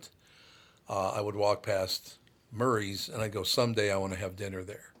Bryant, I would walk past Murray's and I'd go, someday I want to have dinner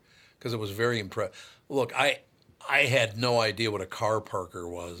there, because it was very impressive. Look, I had no idea what a car parker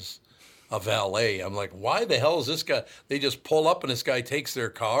was, a valet. I'm like, why the hell is this guy? They just pull up and this guy takes their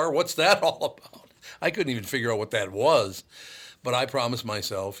car? What's that all about? I couldn't even figure out what that was. But I promised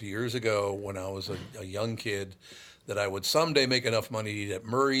myself years ago when I was a young kid that I would someday make enough money to eat at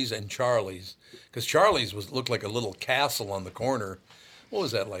Murray's and Charlie's, because Charlie's looked like a little castle on the corner. What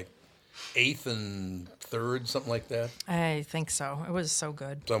was that, like 8th and 3rd, something like that? I think so. It was so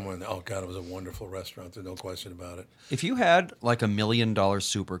good. Oh, God, it was a wonderful restaurant. There's no question about it. If you had like $1 million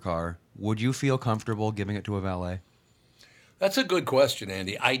supercar, would you feel comfortable giving it to a valet? That's a good question,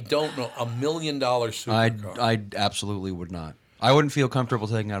 Andy. I don't know. $1 million supercar. I absolutely would not. I wouldn't feel comfortable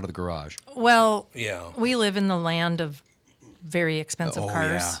taking it out of the garage. Well, yeah. We live in the land of very expensive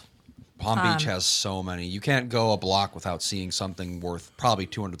cars. Yeah. Palm Beach has so many. You can't go a block without seeing something worth probably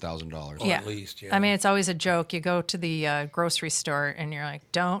 $200,000. Or at least, yeah. I mean, it's always a joke. You go to the grocery store and you're like,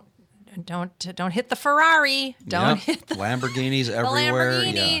 don't hit the Ferrari. Don't hit the Lamborghinis everywhere.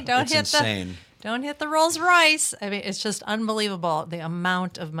 Lamborghini. Yeah, Don't it's hit insane. Don't hit the Rolls Royce. I mean, it's just unbelievable the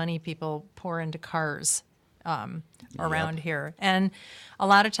amount of money people pour into cars around here. And a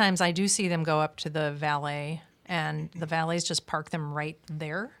lot of times I do see them go up to the valet, and the valets just park them right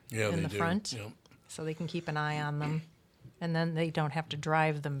there in the front, so they can keep an eye on them, and then they don't have to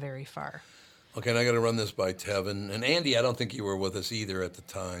drive them very far. Okay, and I got to run this by Tevin. And Andy, I don't think you were with us either at the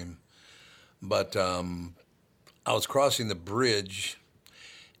time, but I was crossing the bridge,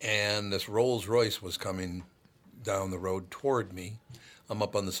 and this Rolls Royce was coming down the road toward me. I'm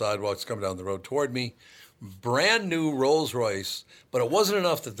up on the sidewalk, it's coming down the road toward me. Brand new Rolls Royce, but it wasn't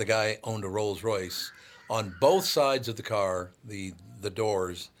enough that the guy owned a Rolls Royce. On both sides of the car, the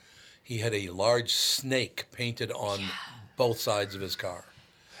doors, he had a large snake painted on both sides of his car.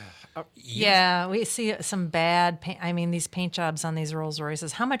 Yeah, we see some bad paint. I mean, these paint jobs on these Rolls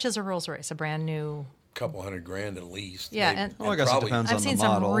Royces. How much is a Rolls Royce? A brand new? Couple $100,000 at least. Yeah, I guess it depends on I've seen the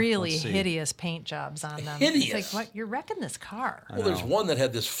model. some really hideous paint jobs on them. Hideous. It's like, what? You're wrecking this car. Well, there's one that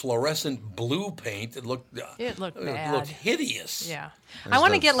had this fluorescent blue paint that looked bad. It looked hideous. Yeah, I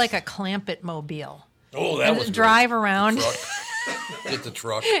want to get like a Clamp-It mobile. Oh, that was drive around. Get the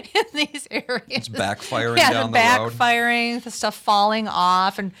truck in these areas. It's backfiring the down the road. backfiring, the stuff falling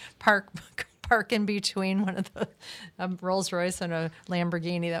off, and park in between one of the Rolls Royce and a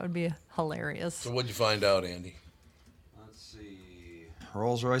Lamborghini. That would be hilarious. So what'd you find out, Andy? Let's see.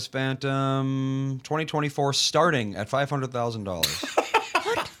 Rolls Royce Phantom 2024 starting at $500,000.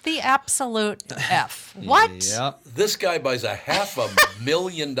 The absolute F. What? Yep. This guy buys a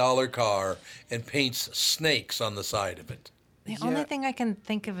 $500,000 car and paints snakes on the side of it. The only thing I can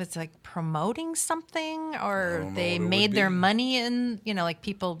think of is like promoting something, or they what it made would their be. money in, like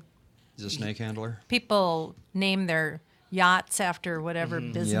people He's a snake handler. people name their yachts after whatever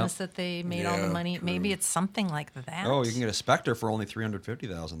business that they made all the Yeah, money. true. Maybe it's something like that. Oh, you can get a Spectre for only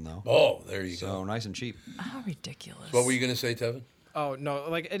 $350,000 though. Oh, there you So go. nice and cheap. How ridiculous. What were you going to say, Tevin? Oh no!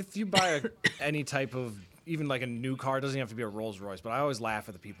 Like if you buy any type of, even like a new car, it doesn't have to be a Rolls Royce. But I always laugh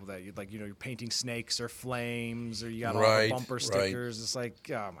at the people that you're painting snakes or flames, or you got all the bumper stickers. It's like,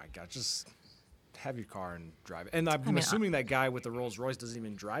 oh my god, just have your car and drive it. And I'm assuming that guy with the Rolls Royce doesn't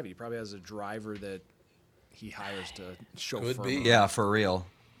even drive it. He probably has a driver that he hires to chauffeur. Could be. him. Yeah, for real.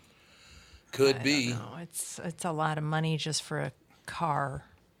 Could be. No, it's a lot of money just for a car.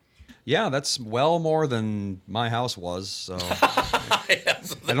 Yeah, that's well more than my house was. So I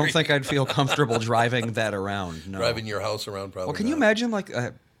don't think I'd feel comfortable driving that around. No. Driving your house around, probably. Well, can you not. imagine like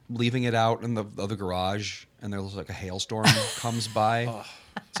leaving it out in the other garage and there's like a hailstorm comes by?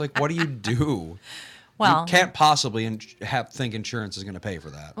 It's like, what do you do? Well, you can't possibly think insurance is going to pay for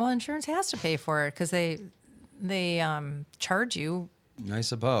that. Well, insurance has to pay for it because they charge you I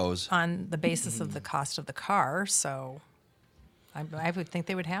suppose. on the basis of the cost of the car. So I would think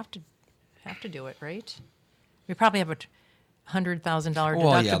they would have to do it, right? We probably have a $100,000 deductible,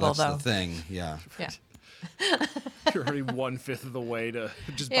 Well, yeah, that's though. the thing. Yeah. Yeah. You're already 1/5 of the way to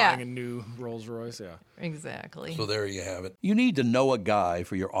just Yeah. buying a new Rolls Royce. Yeah. Exactly. So there you have it. You need to know a guy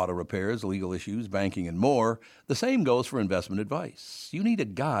for your auto repairs, legal issues, banking, and more. The same goes for investment advice. You need a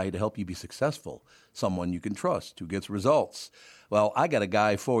guy to help you be successful, someone you can trust who gets results. Well, I got a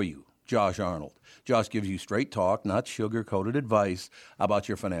guy for you, Josh Arnold. Josh gives you straight talk, not sugar-coated advice about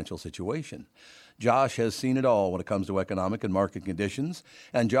your financial situation. Josh has seen it all when it comes to economic and market conditions,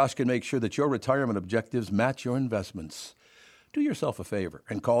 and Josh can make sure that your retirement objectives match your investments. Do yourself a favor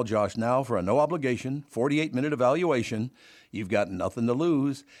and call Josh now for a no-obligation, 48-minute evaluation. You've got nothing to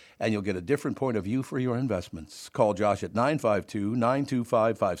lose, and you'll get a different point of view for your investments. Call Josh at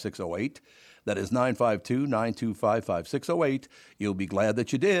 952-925-5608. That is 952-925-5608. You'll be glad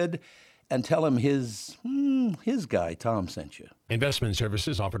that you did. And tell him his guy, Tom, sent you. Investment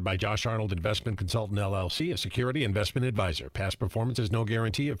services offered by Josh Arnold Investment Consultant, LLC, a security investment advisor. Past performance is no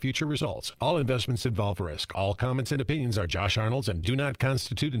guarantee of future results. All investments involve risk. All comments and opinions are Josh Arnold's and do not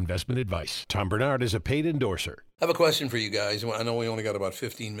constitute investment advice. Tom Bernard is a paid endorser. I have a question for you guys. I know we only got about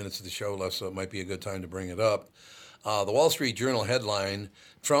 15 minutes of the show left, so it might be a good time to bring it up. The Wall Street Journal headline,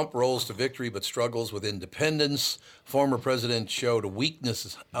 Trump rolls to victory but struggles with independence. Former president showed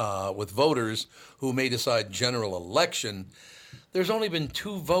weakness with voters who may decide general election. There's only been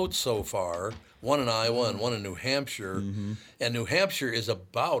 2 votes so far, one in Iowa and one in New Hampshire. Mm-hmm. And New Hampshire is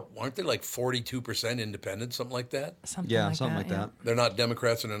about, aren't they like 42% independent, something like that? Something Yeah, like something that, like that. They're not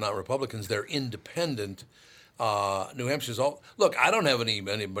Democrats and they're not Republicans. They're independent. New Hampshire's all. Look, I don't have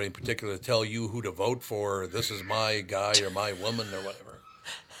anybody in particular to tell you who to vote for. This is my guy or my woman or whatever.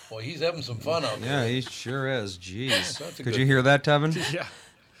 Well, he's having some fun out there. Yeah, he sure is. Jeez. That's a Could good- you hear that, Tevin? Yeah.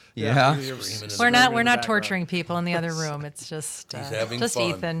 Yeah. We're not torturing people in the other room. It's just He's having just fun.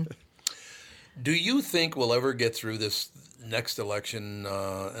 Ethan. Do you think we'll ever get through this next election?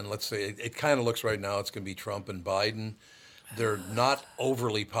 And let's say it kind of looks right now it's going to be Trump and Biden. They're not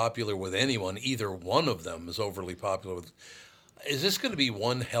overly popular with anyone. Either one of them is overly popular with. Is this going to be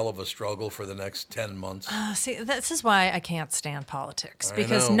one hell of a struggle for the next 10 months? See, this is why I can't stand politics, I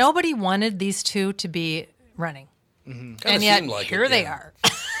because know. nobody wanted these two to be running. Kinda And yet, seemed like here it, they yeah. are.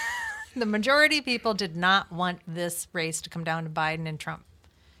 The majority of people did not want this race to come down to Biden and Trump.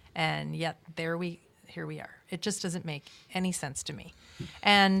 And yet, here we are. It just doesn't make any sense to me.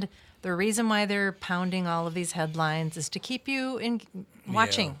 And the reason why they're pounding all of these headlines is to keep you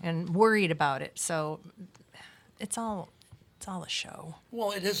watching and worried about it. So it's all a show.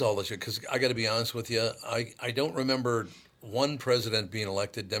 Well, it is all this shit, because I got to be honest with you. I don't remember one president being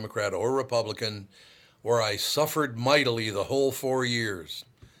elected, Democrat or Republican, where I suffered mightily the whole 4 years.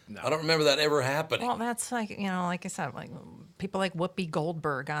 No. I don't remember that ever happening. Well, that's like I said, like people like Whoopi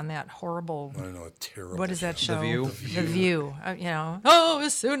Goldberg on that horrible. I know, terrible. What is that show? The View. The View.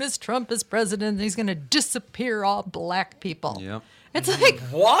 As soon as Trump is president, he's going to disappear all black people. Yep. It's like,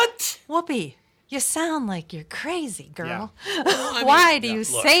 what? Whoopi, you sound like you're crazy, girl. Yeah. Well, Why do you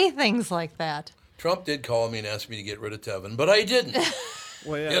look, say things like that? Trump did call me and ask me to get rid of Tevin, but I didn't.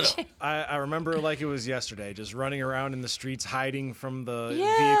 Well, yeah, You know. I remember like it was yesterday, just running around in the streets, hiding from the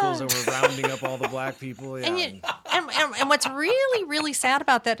Yeah. vehicles that were rounding up all the black people. Yeah. And what's really, really sad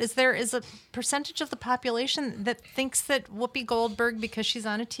about that is there is a percentage of the population that thinks that Whoopi Goldberg, because she's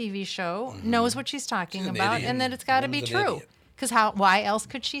on a TV show, knows what she's talking She's an about, idiot. and that it's got to be Woman's an true. idiot. Because why else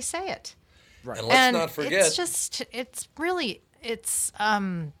could she say it? Right. And let's And not forget.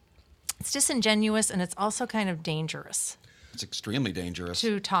 it's disingenuous, and it's also kind of dangerous It's extremely dangerous.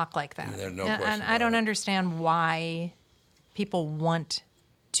 to talk like that. There's no and question I don't about it. understand why people want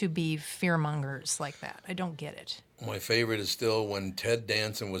to be fearmongers like that. I don't get it. My favorite is still when Ted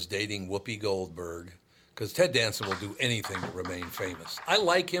Danson was dating Whoopi Goldberg, because Ted Danson will do anything to remain famous. I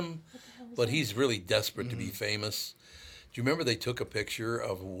like him, but he's really desperate to be famous. Do you remember they took a picture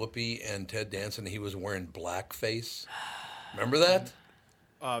of Whoopi and Ted Danson? He was wearing blackface. Remember that?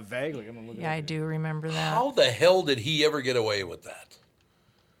 Vaguely. I'm looking Yeah, I do remember that. How the hell did he ever get away with that?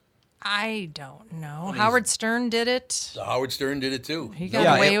 I don't know. Howard Stern did it. So Howard Stern did it too. He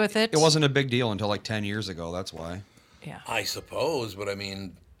got away with it. It wasn't a big deal until like 10 years ago. That's why. Yeah. I suppose, but I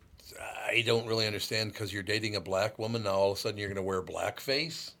mean, I don't really understand, because you're dating a black woman, now all of a sudden you're going to wear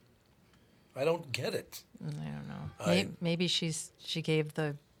blackface? I don't get it. I don't know. Maybe she gave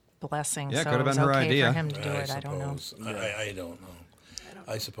the blessing, Yeah, so could have it was been her okay idea. for him to do it. I don't know. I don't know.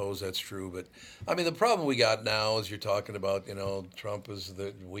 I suppose that's true, but I mean, the problem we got now is you're talking about, Trump is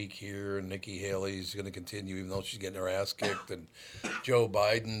the weak here, and Nikki Haley's going to continue even though she's getting her ass kicked, and Joe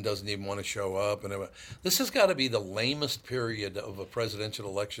Biden doesn't even want to show up. And this has got to be the lamest period of a presidential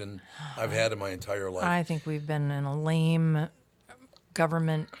election I've had in my entire life. I think we've been in a lame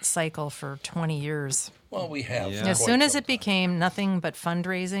government cycle for 20 years. Well, we have. Yeah. As soon as it became nothing but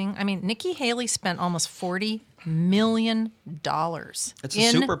fundraising, I mean, Nikki Haley spent almost $40 million It's the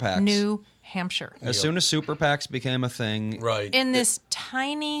in super PACs. New Hampshire. As soon as super PACs became a thing, Right. In this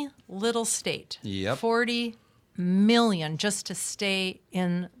tiny little state. Yep. $40 million just to stay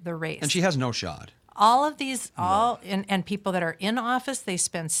in the race. and she has no shot. All of these, and people that are in office, they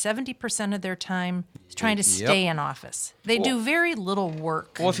spend 70% of their time trying to stay in office. They do very little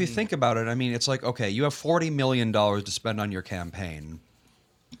work. Well, if you think about it, I mean, it's like, okay, you have $40 million to spend on your campaign.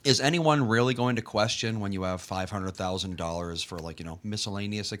 Is anyone really going to question when you have $500,000 for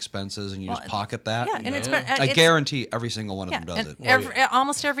miscellaneous expenses and you just pocket that? Yeah, and I guarantee every single one of them does and it.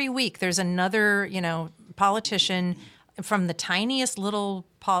 almost every week, there's another, politician from the tiniest little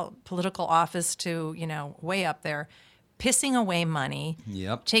political office to, way up there, pissing away money,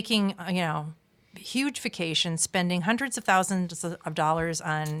 Yep. taking, huge vacations, spending hundreds of thousands of dollars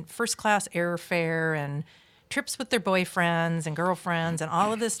on first-class airfare and trips with their boyfriends and girlfriends and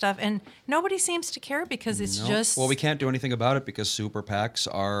all of this stuff. And nobody seems to care because it's just... Well, we can't do anything about it because super PACs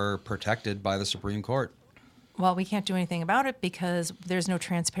are protected by the Supreme Court. Well, we can't do anything about it because there's no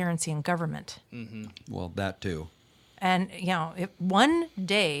transparency in government. Mm-hmm. Well, that too. And, if one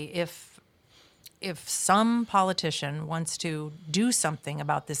day, if some politician wants to do something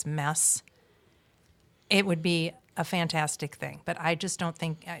about this mess, it would be a fantastic thing. But I just don't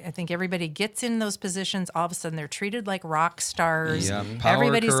think, I think everybody gets in those positions, all of a sudden they're treated like rock stars. Yeah, power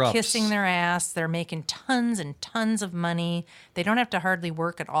Everybody's corrupts. kissing their ass. They're making tons and tons of money. They don't have to hardly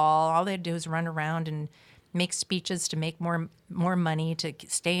work at all they do is run around and make speeches to make more money, to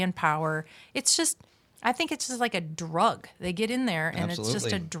stay in power. It's just, I think it's just like a drug. They get in there and it's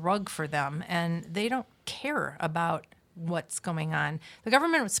just a drug for them, and they don't care about what's going on. The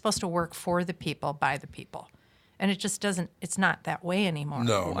government was supposed to work for the people, by the people. And it just doesn't, it's not that way anymore.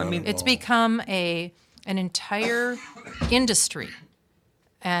 No, I mean, it's become an entire industry.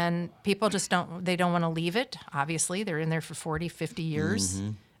 And people just don't want to leave it. Obviously, they're in there for 40, 50 years.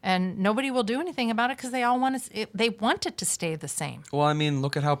 And nobody will do anything about it because they all they want it to stay the same. Well, I mean,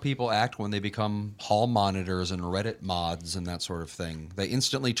 look at how people act when they become hall monitors and Reddit mods and that sort of thing. They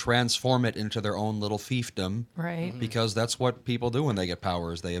instantly transform it into their own little fiefdom. Right. Because that's what people do when they get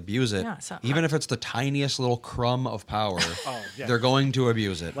powers. They abuse it. Yeah, so Even if it's the tiniest little crumb of power, yeah. they're going to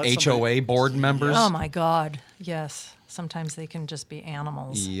abuse it. Let HOA somebody- board members. Oh, my God. Yes. Sometimes they can just be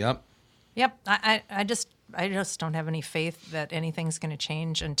animals. Yep. Yep. I just don't have any faith that anything's going to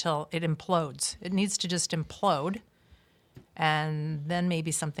change until it implodes. It needs to just implode, and then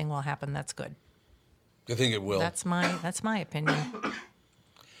maybe something will happen that's good. I think it will. That's my opinion.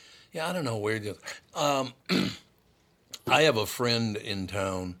 Yeah, I don't know where to. I have a friend in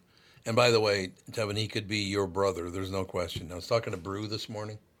town, and by the way, Tevin, he could be your brother. There's no question. I was talking to Brew this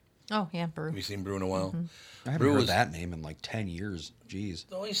morning. Oh yeah, Brew. Have you seen Brew in a while? I haven't heard that name in like 10 years. Jeez.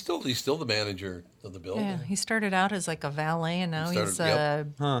 No, he's still the manager of the building. Yeah, he started out as like a valet, and now he's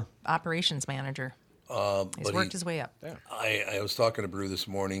operations manager. He's worked his way up. I was talking to Brew this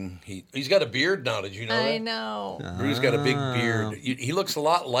morning. He's got a beard now. Did you know that? I know. Brew's got a big beard. He looks a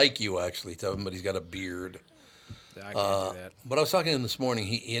lot like you, actually, Tevin, but he's got a beard. I can't do that. But I was talking to him this morning.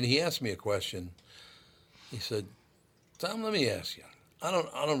 He asked me a question. He said, "Tom, let me ask you. I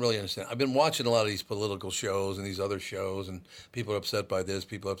don't really understand. I've been watching a lot of these political shows and these other shows, and people are upset by this,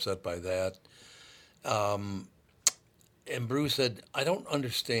 people are upset by that." And Bruce said, "I don't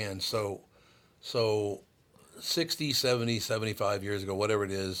understand. So 60, 70, 75 years ago, whatever it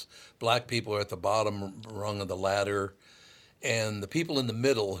is, black people are at the bottom rung of the ladder, and the people in the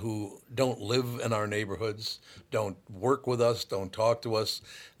middle who don't live in our neighborhoods, don't work with us, don't talk to us,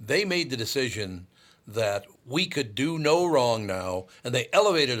 they made the decision that we could do no wrong now, and they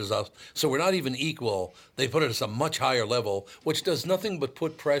elevated us up, so we're not even equal. They put us at a much higher level, which does nothing but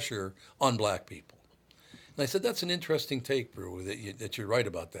put pressure on black people." And I said, that's an interesting take, Brew, that you're right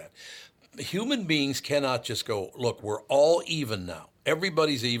about that. Human beings cannot just go, look, we're all even now.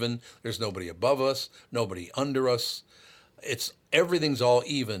 Everybody's even. There's nobody above us, nobody under us. Everything's all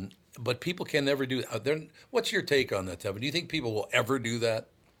even, but people can never do that. What's your take on that, Tevin? Do you think people will ever do that?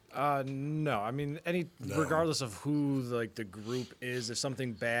 No. I mean, regardless of who the group is, if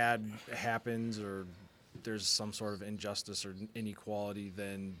something bad happens or there's some sort of injustice or inequality,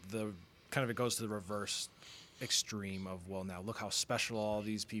 then it goes to the reverse extreme of, well, now look how special all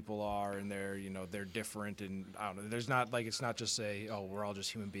these people are, and they're different, and I don't know. There's not it's not just say, oh, we're all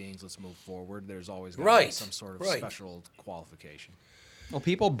just human beings, let's move forward. There's always got to be some sort of special qualification. Well,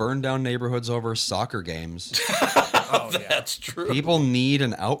 people burn down neighborhoods over soccer games. That's true. People need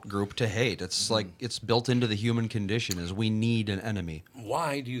an out-group to hate. It's like it's built into the human condition is we need an enemy.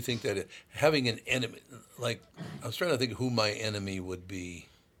 Why do you think that having an enemy, I was trying to think who my enemy would be.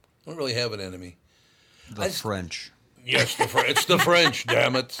 I don't really have an enemy. The French. Yes, it's the French,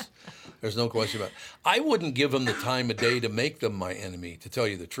 damn it. There's no question about it. I wouldn't give them the time of day to make them my enemy, to tell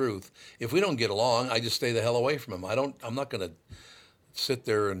you the truth. If we don't get along, I just stay the hell away from them. I'm not going to sit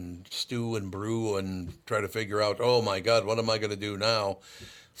there and stew and brew and try to figure out, oh my God, what am I going to do now?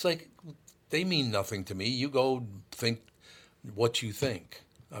 It's like, they mean nothing to me. You go think what you think.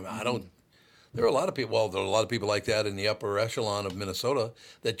 I mean, there are a lot of people, there are a lot of people like that in the upper echelon of Minnesota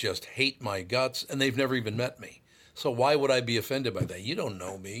that just hate my guts, and they've never even met me. So why would I be offended by that? You don't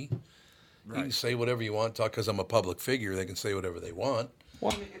know me. Right. You can say whatever you want, because I'm a public figure. They can say whatever they want.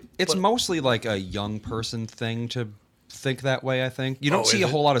 Well, it's mostly like a young person thing to think that way, I think. You don't see a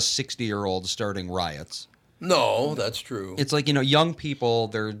whole lot of 60-year-olds starting riots. No, that's true. It's like, young people,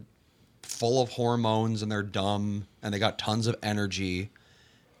 they're full of hormones and they're dumb and they got tons of energy.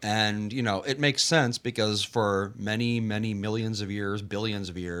 And, it makes sense because for many, many millions of years, billions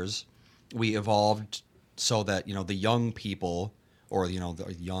of years, we evolved so that, the young people or,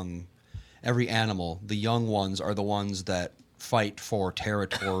 every animal, the young ones are the ones that fight for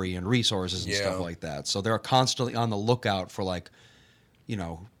territory and resources and stuff like that. So they're constantly on the lookout for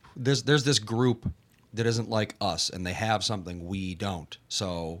there's this group that isn't like us and they have something we don't.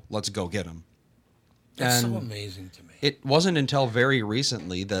 So let's go get them. That's so amazing to me. It wasn't until very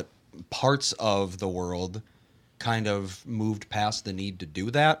recently that parts of the world kind of moved past the need to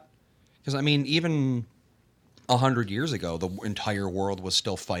do that. Because, I mean, even 100 years ago, the entire world was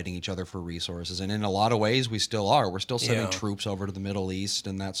still fighting each other for resources. And in a lot of ways, we still are. We're still sending troops over to the Middle East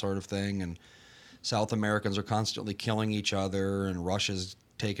and that sort of thing. And South Americans are constantly killing each other. And Russia's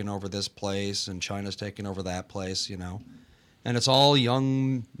taking over this place. And China's taking over that place, you know. And it's all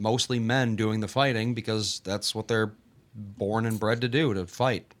young, mostly men doing the fighting because that's what they're born and bred to do, to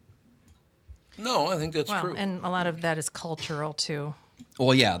fight. No, I think that's true. And a lot of that is cultural, too.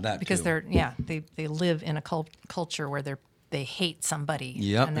 Well, yeah, that because too. they live in a culture where they hate somebody.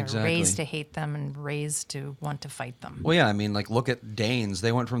 Yep, and they're exactly. raised to hate them and raised to want to fight them. Well, yeah, I mean, like, look at Danes.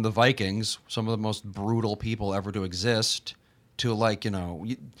 They went from the Vikings, some of the most brutal people ever to exist, to, like, you know,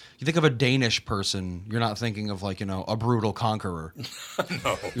 you think of a Danish person, you're not thinking of, like, you know, a brutal conqueror.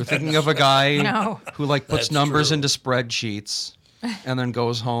 No. You're thinking of a guy No. who, like, puts That's numbers true. into spreadsheets and then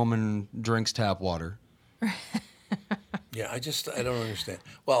goes home and drinks tap water. Yeah, I don't understand.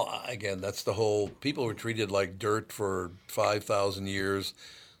 Well, again, that's the whole, people were treated like dirt for 5,000 years.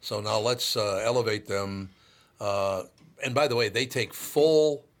 So now let's elevate them. And by the way, they take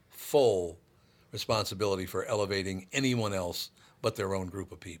full responsibility for elevating anyone else but their own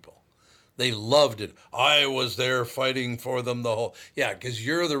group of people. They loved it. I was there fighting for them the whole, yeah, because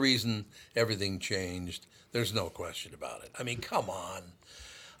you're the reason everything changed. There's no question about it. I mean, come on.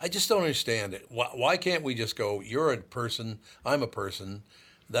 I just don't understand it. Why can't we just go, you're a person, I'm a person,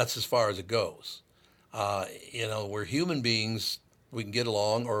 that's as far as it goes. You know, we're human beings, we can get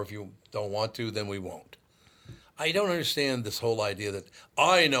along, or if you don't want to, then we won't. I don't understand this whole idea that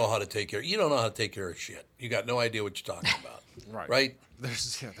I know how to take care. You don't know how to take care of shit. You got no idea what you're talking about. Right?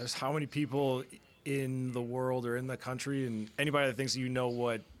 There's how many people in the world or in the country, and anybody that thinks you know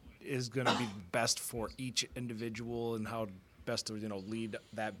what is going to be best for each individual and how best to, you know, lead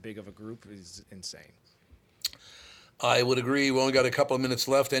that big of a group is insane. I would agree. We only got a couple of minutes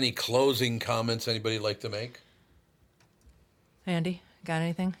left. Any closing comments anybody like to make? Andy, got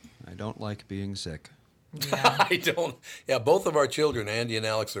anything? I don't like being sick. Yeah. I don't. Yeah, both of our children, Andy and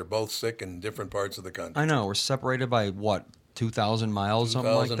Alex, are both sick in different parts of the country. I know. We're separated by, what, 2,000 miles,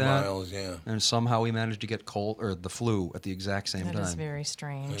 something like that? 2,000 miles, yeah. And somehow we managed to get the flu at the exact same time. That is very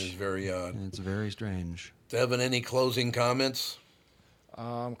strange. That is very odd. It's very strange. Devin, any closing comments?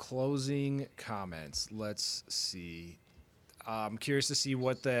 Closing comments. Let's see. I'm curious to see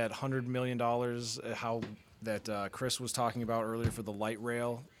what that $100 million, how that Chris was talking about earlier for the light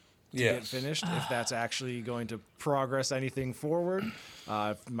rail to get finished, if that's actually going to progress anything forward.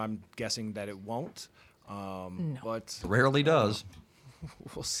 I'm guessing that it won't. No. But It rarely does.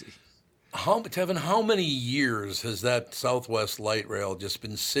 We'll see. Tevin, how many years has that Southwest Light Rail just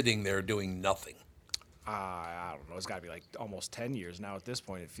been sitting there doing nothing? I don't know. It's got to be like almost 10 years now at this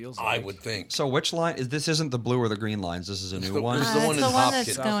point, it feels I like. would think. So which line? This isn't the blue or the green lines. This is a new one? It's the one It's in the one Hopkins.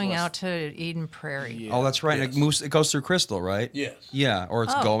 that's going Southwest. out to Eden Prairie. Yeah. Oh, that's right. Yes. It goes through Crystal, right? Yes. Yeah, or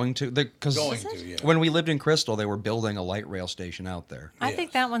it's Oh. going to. Because Going to, yeah. when we lived in Crystal, they were building a light rail station out there. I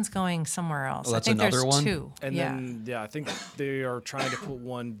think that one's going somewhere else. Oh, that's I think another there's one? two. And yeah. then, I think they are trying to put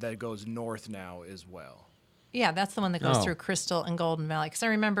one that goes north now as well. Yeah, that's the one that goes Oh. through Crystal and Golden Valley. Because I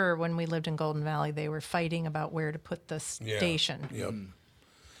remember when we lived in Golden Valley, they were fighting about where to put the Yeah. station.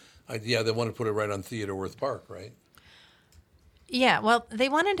 Yep. They want to put it right on Theodore Worth Park, right? Yeah, well, they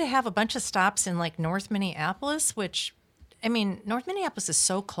wanted to have a bunch of stops in like North Minneapolis, which, I mean, North Minneapolis is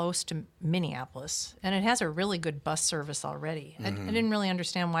so close to Minneapolis, and it has a really good bus service already. I didn't really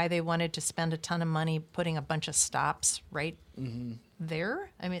understand why they wanted to spend a ton of money putting a bunch of stops right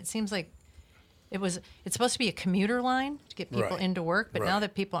there. I mean, it seems like it's supposed to be a commuter line to get people Right. into work, but now Right.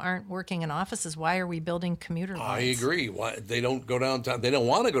 that people aren't working in offices, why are we building commuter lines? I agree. Why they don't go downtown? They don't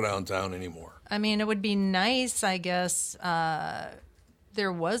want to go downtown anymore. I mean, it would be nice, I guess.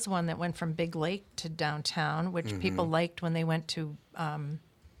 There was one that went from Big Lake to downtown, which people liked when they went to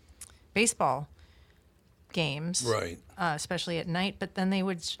baseball games, Right. Especially at night. But then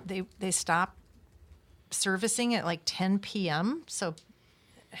they stopped servicing at like 10 p.m. So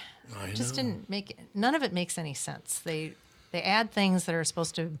I just know. didn't make none of it makes any sense. They add things that are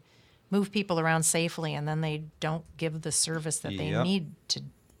supposed to move people around safely, and then they don't give the service that they Yep. need to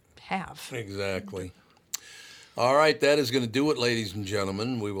have. Exactly. All right, that is going to do it, ladies and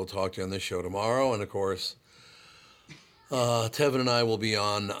gentlemen. We will talk to you on this show tomorrow. And, of course, Tevin and I will be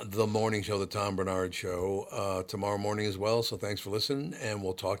on the morning show, the Tom Bernard Show, tomorrow morning as well. So thanks for listening, and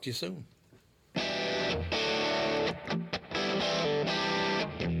we'll talk to you soon.